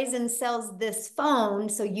 Verizon sells this phone,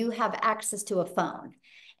 so you have access to a phone.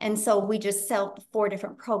 And so we just sell 4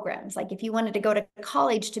 different programs. Like if you wanted to go to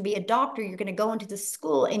college to be a doctor, you're going to go into the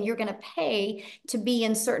school and you're going to pay to be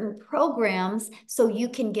in certain programs so you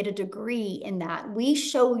can get a degree in that. We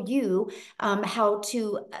show you how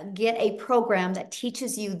to get a program that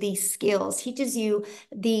teaches you these skills, teaches you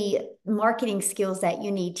the marketing skills that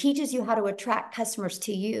you need, teaches you how to attract customers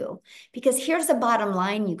to you. Because here's the bottom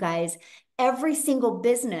line, you guys. Every single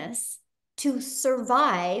business to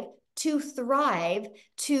survive, to thrive,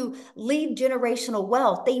 to lead generational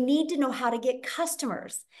wealth, they need to know how to get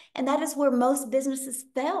customers. And that is where most businesses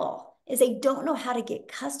fail, is they don't know how to get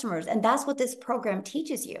customers. And that's what this program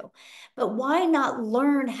teaches you. But why not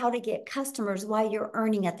learn how to get customers while you're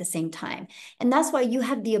earning at the same time? And that's why you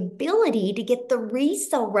have the ability to get the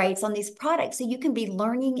resale rights on these products so you can be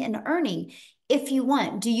learning and earning. If you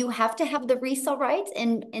want. Do you have to have the resale rights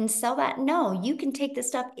and sell that? No, you can take the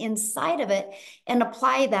stuff inside of it and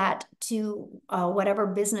apply that to whatever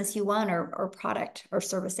business you want or product or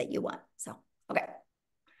service that you want. So, okay.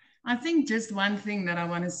 I think just one thing that I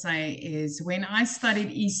want to say is when I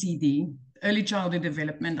studied ECD, early childhood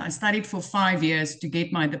development, I studied for 5 years to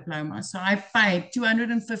get my diploma. So I paid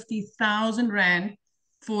 250,000 Rand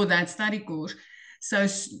for that study course. So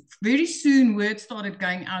very soon word started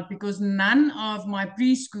going out because none of my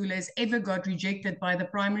preschoolers ever got rejected by the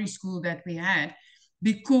primary school that we had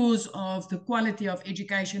because of the quality of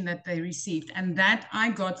education that they received. And that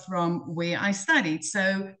I got from where I studied.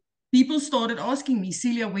 So people started asking me,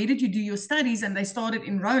 Celia, where did you do your studies? And they started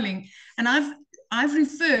enrolling. And I've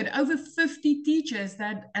referred over 50 teachers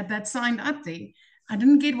that signed up there. I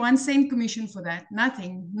didn't get 1 cent commission for that.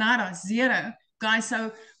 Nothing, nada, zero. Guys,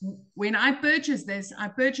 so when I purchased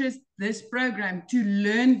this program to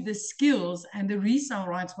learn the skills, and the resale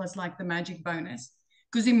rights was like the magic bonus.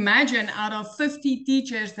 Because imagine out of 50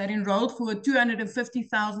 teachers that enrolled for a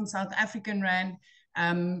 250,000 South African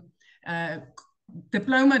Rand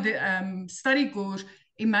diploma study course,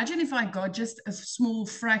 imagine if I got just a small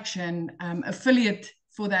fraction affiliate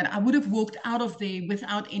for that, I would have walked out of there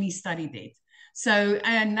without any study debt. So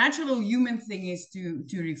a natural human thing is to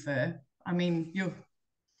refer. I mean,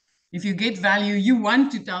 if you get value, you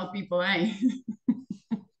want to tell people, hey.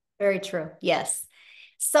 Very true. Yes.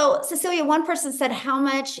 So Cecilia, one person said, how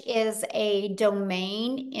much is a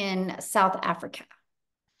domain in South Africa?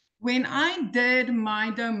 When I did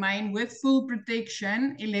my domain with full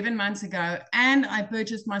protection 11 months ago, and I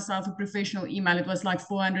purchased myself a professional email, it was like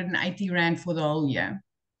 480 Rand for the whole year.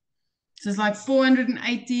 So it's like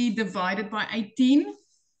 480 divided by 18.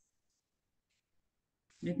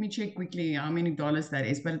 Let me check quickly how many dollars that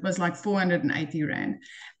is, but it was like 480 Rand.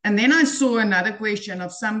 And then I saw another question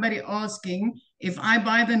of somebody asking, if I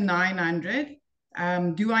buy the 900,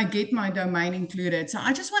 do I get my domain included? So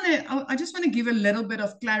I just want to give a little bit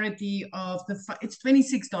of clarity of it's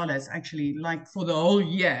 $26 actually, like for the whole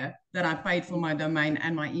year that I paid for my domain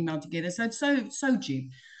and my email together. So it's so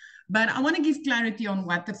cheap. But I want to give clarity on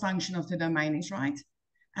what the function of the domain is, right?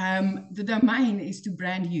 The domain is to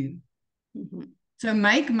brand you. Mm-hmm. So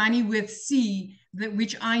make money with C,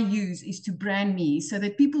 which I use, is to brand me so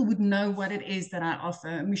that people would know what it is that I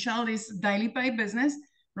offer. Michelle is daily pay business,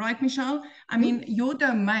 right, Michelle? I mean, your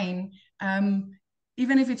domain,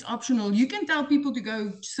 even if it's optional, you can tell people to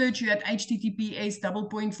go search you at https:// blah,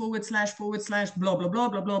 blah, blah,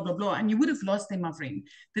 blah, blah, blah, blah, and you would have lost them, my friend.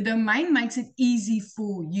 The domain makes it easy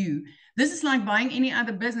for you. This is like buying any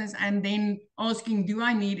other business and then asking, do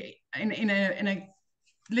I need in a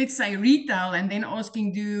let's say retail, and then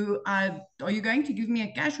asking, are you going to give me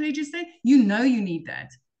a cash register? You know you need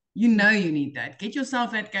that. You know you need that. Get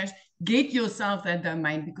yourself that cash, get yourself that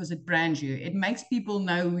domain, because it brands you. It makes people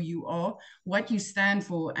know who you are, what you stand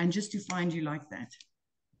for, and just to find you like that.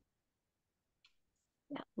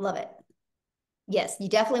 Yeah, love it. Yes, you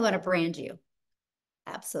definitely want to brand you.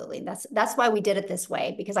 Absolutely. That's why we did it this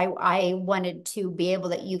way, because I wanted to be able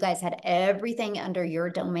that you guys had everything under your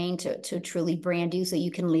domain to truly brand you so you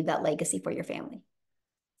can leave that legacy for your family.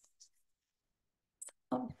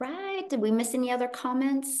 All right. Did we miss any other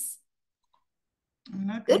comments?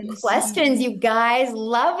 Good questions, you guys.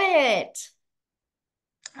 Love it.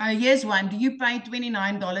 Here's one. Do you pay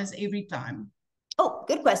 $29 every time? Oh,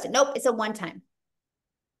 good question. Nope, it's a one-time.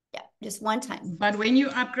 Yeah, just one time. But when you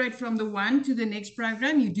upgrade from the one to the next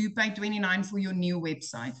program, you do pay $29 for your new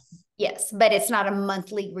website. Yes, but it's not a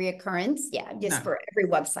monthly reoccurrence. Yeah, just for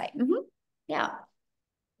every website. Mm-hmm. Yeah,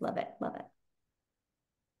 love it, love it.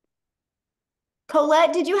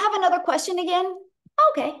 Colette, did you have another question again?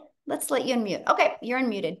 Okay, let's let you unmute. Okay, you're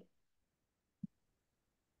unmuted.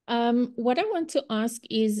 What I want to ask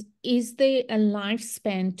is there a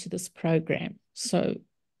lifespan to this program? So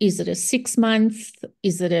is it a 6 month?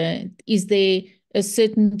 Is there a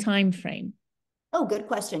certain time frame? Oh, good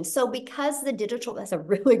question. So because that's a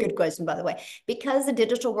really good question, by the way, because the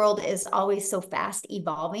digital world is always so fast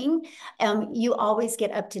evolving, you always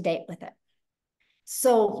get up to date with it.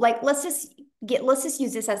 So like, let's just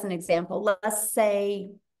use this as an example. Let's say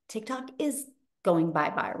TikTok is going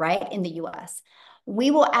bye-bye, right? In the US.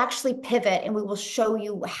 We will actually pivot and we will show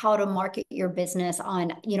you how to market your business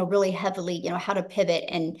on, really heavily, how to pivot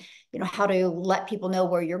and, how to let people know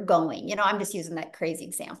where you're going. I'm just using that crazy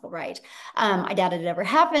example, right? I doubt it ever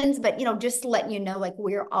happens, but, just letting you know, like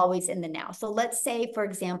we're always in the now. So let's say, for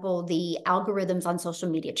example, the algorithms on social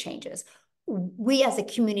media changes. We as a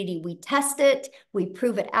community, we test it, we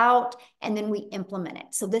prove it out, and then we implement it.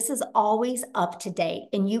 So this is always up to date,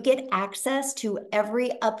 and you get access to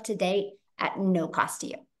every up to date at no cost to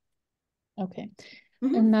you. Okay.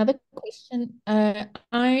 Mm-hmm. Another question.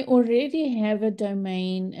 I already have a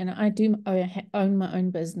domain and I own my own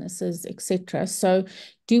businesses, etc. So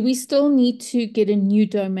do we still need to get a new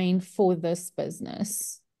domain for this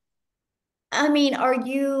business? I mean, are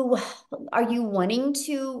you wanting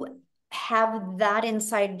to have that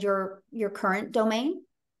inside your current domain?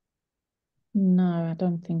 No, I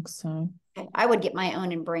don't think so. Okay. I would get my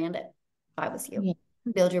own and brand it if I was you. Yeah.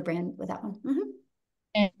 Build your brand with that one. Mm-hmm.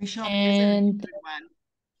 And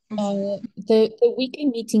the weekly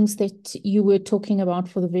meetings that you were talking about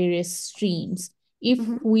for the various streams, if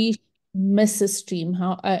we miss a stream,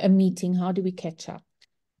 a meeting, how do we catch up?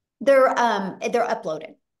 They're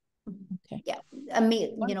uploaded. Okay. Yeah.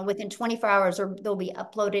 Within 24 hours, or they'll be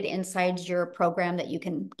uploaded inside your program that you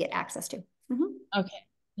can get access to. Okay.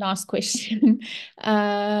 Last question.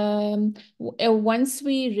 Once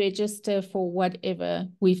we register for whatever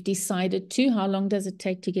we've decided to, how long does it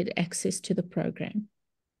take to get access to the program?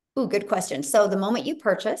 Ooh, good question. So the moment you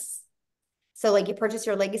purchase, like you purchase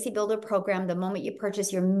your Legacy Builder program, the moment you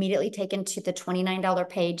purchase, you're immediately taken to the $29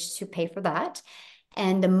 page to pay for that.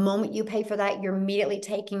 And the moment you pay for that, you're immediately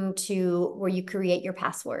taken to where you create your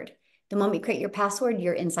password. The moment you create your password,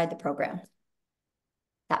 you're inside the program.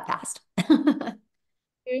 That fast.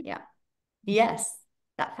 Yeah. Yes,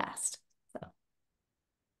 that fast. So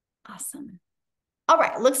awesome. All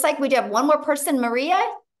right. Looks like we do have one more person. Maria,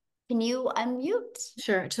 can you unmute?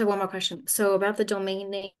 Sure. Just one more question. So about the domain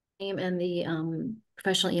name and the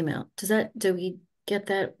professional email. Do we get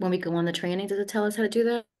that when we go on the training? Does it tell us how to do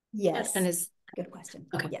that? Yes. And is good question.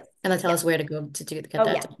 Okay. Yes. And they'll tell us where to go to get Oh,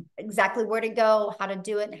 that yeah. done. Exactly where to go, how to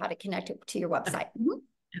do it, and how to connect it to your website.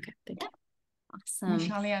 Okay, thank you. Awesome.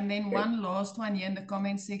 Michelle, and then one last one here in the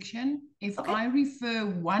comment section. If Okay. I refer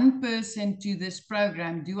one person to this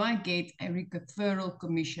program, do I get a referral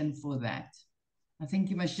commission for that? I think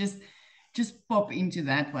you must just pop into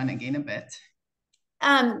that one again a bit.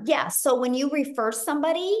 Yeah, so when you refer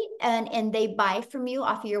somebody and they buy from you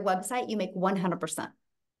off of your website, you make 100%,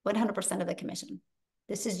 100% of the commission.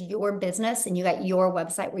 This is your business and you got your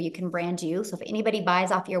website where you can brand you. So if anybody buys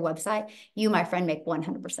off your website, you, my friend, make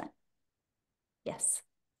 100%. Yes.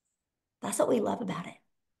 That's what we love about it.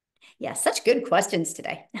 Yeah, such good questions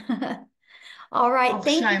today. All right. Oh,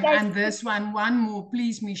 thank shame. you guys. And this one more,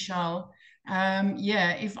 please, Michelle.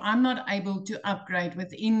 Yeah, if I'm not able to upgrade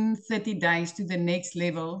within 30 days to the next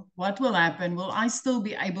level, what will happen? Will I still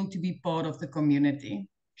be able to be part of the community?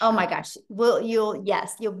 Oh my gosh.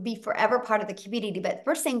 Yes, you'll be forever part of the community. But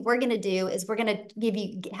first thing we're going to do is we're going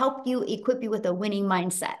to help you, equip you with a winning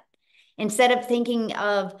mindset. Instead of thinking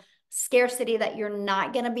of scarcity that you're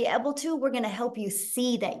not going to be able to, we're going to help you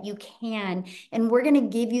see that you can. And we're going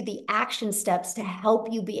to give you the action steps to help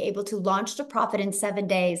you be able to launch to profit in 7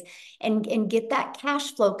 days and get that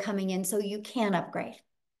cash flow coming in so you can upgrade.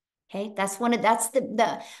 Okay, that's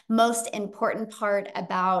the most important part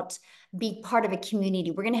about being part of a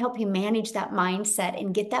community. We're going to help you manage that mindset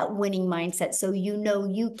and get that winning mindset so you know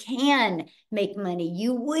you can make money.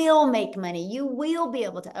 You will make money. You will be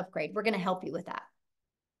able to upgrade. We're going to help you with that.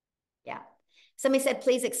 Yeah. Somebody said,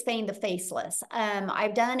 please explain the faceless.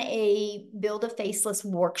 I've done a build a faceless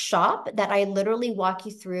workshop that I literally walk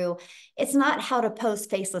you through. It's not how to post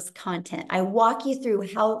faceless content. I walk you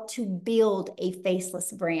through how to build a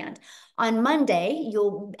faceless brand. On Monday,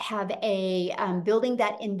 you'll have a building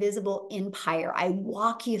that invisible empire. I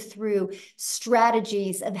walk you through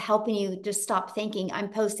strategies of helping you just stop thinking I'm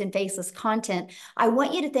posting faceless content. I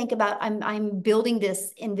want you to think about I'm building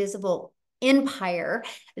this invisible empire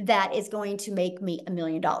that is going to make me $1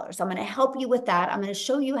 million. I'm going to help you with that. I'm going to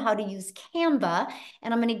show you how to use Canva,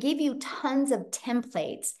 and I'm going to give you tons of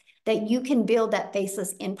templates that you can build that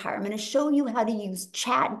faceless empire. I'm going to show you how to use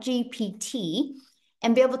ChatGPT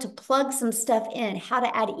and be able to plug some stuff in, how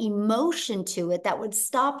to add emotion to it that would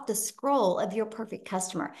stop the scroll of your perfect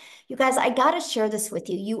customer. You guys, I got to share this with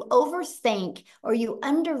you. You overthink or you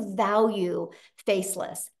undervalue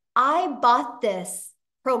faceless. I bought this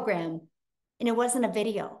program and it wasn't a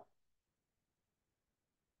video.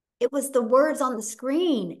 It was the words on the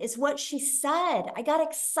screen. It's what she said. I got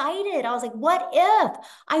excited. I was like, what if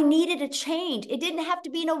I needed a change? It didn't have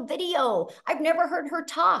to be no video. I've never heard her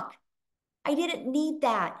talk. I didn't need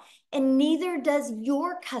that. And neither does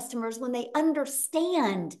your customers when they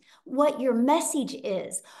understand what your message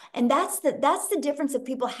is. And that's the difference of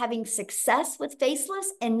people having success with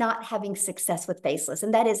faceless and not having success with faceless.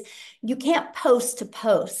 And that is, you can't post to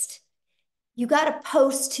post. You got to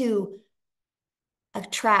post to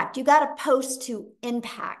attract. You got to post to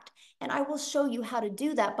impact. And I will show you how to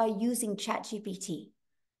do that by using ChatGPT.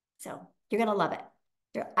 So you're going to love it.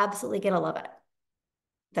 You're absolutely going to love it.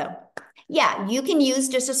 So yeah, you can use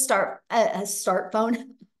just a start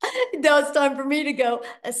phone. Now it's time for me to go,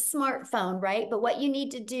 a smartphone, right? But what you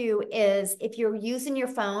need to do is if you're using your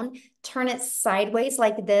phone, turn it sideways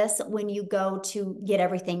like this when you go to get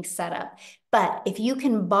everything set up. But if you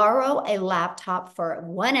can borrow a laptop for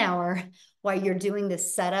 1 hour while you're doing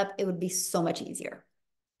this setup, it would be so much easier.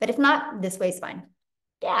 But if not, this way's fine.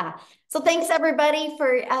 Yeah. So thanks everybody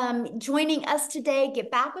for joining us today.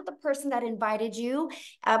 Get back with the person that invited you.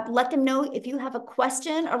 Let them know if you have a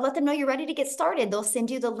question or let them know you're ready to get started. They'll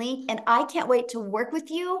send you the link and I can't wait to work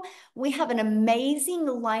with you. We have an amazing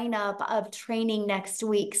lineup of training next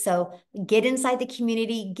week. So get inside the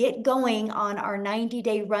community, get going on our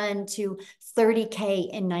 90-day run to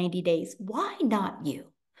 30K in 90 days. Why not you?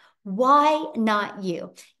 Why not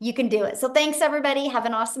you? You can do it. So thanks everybody. Have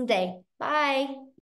an awesome day. Bye.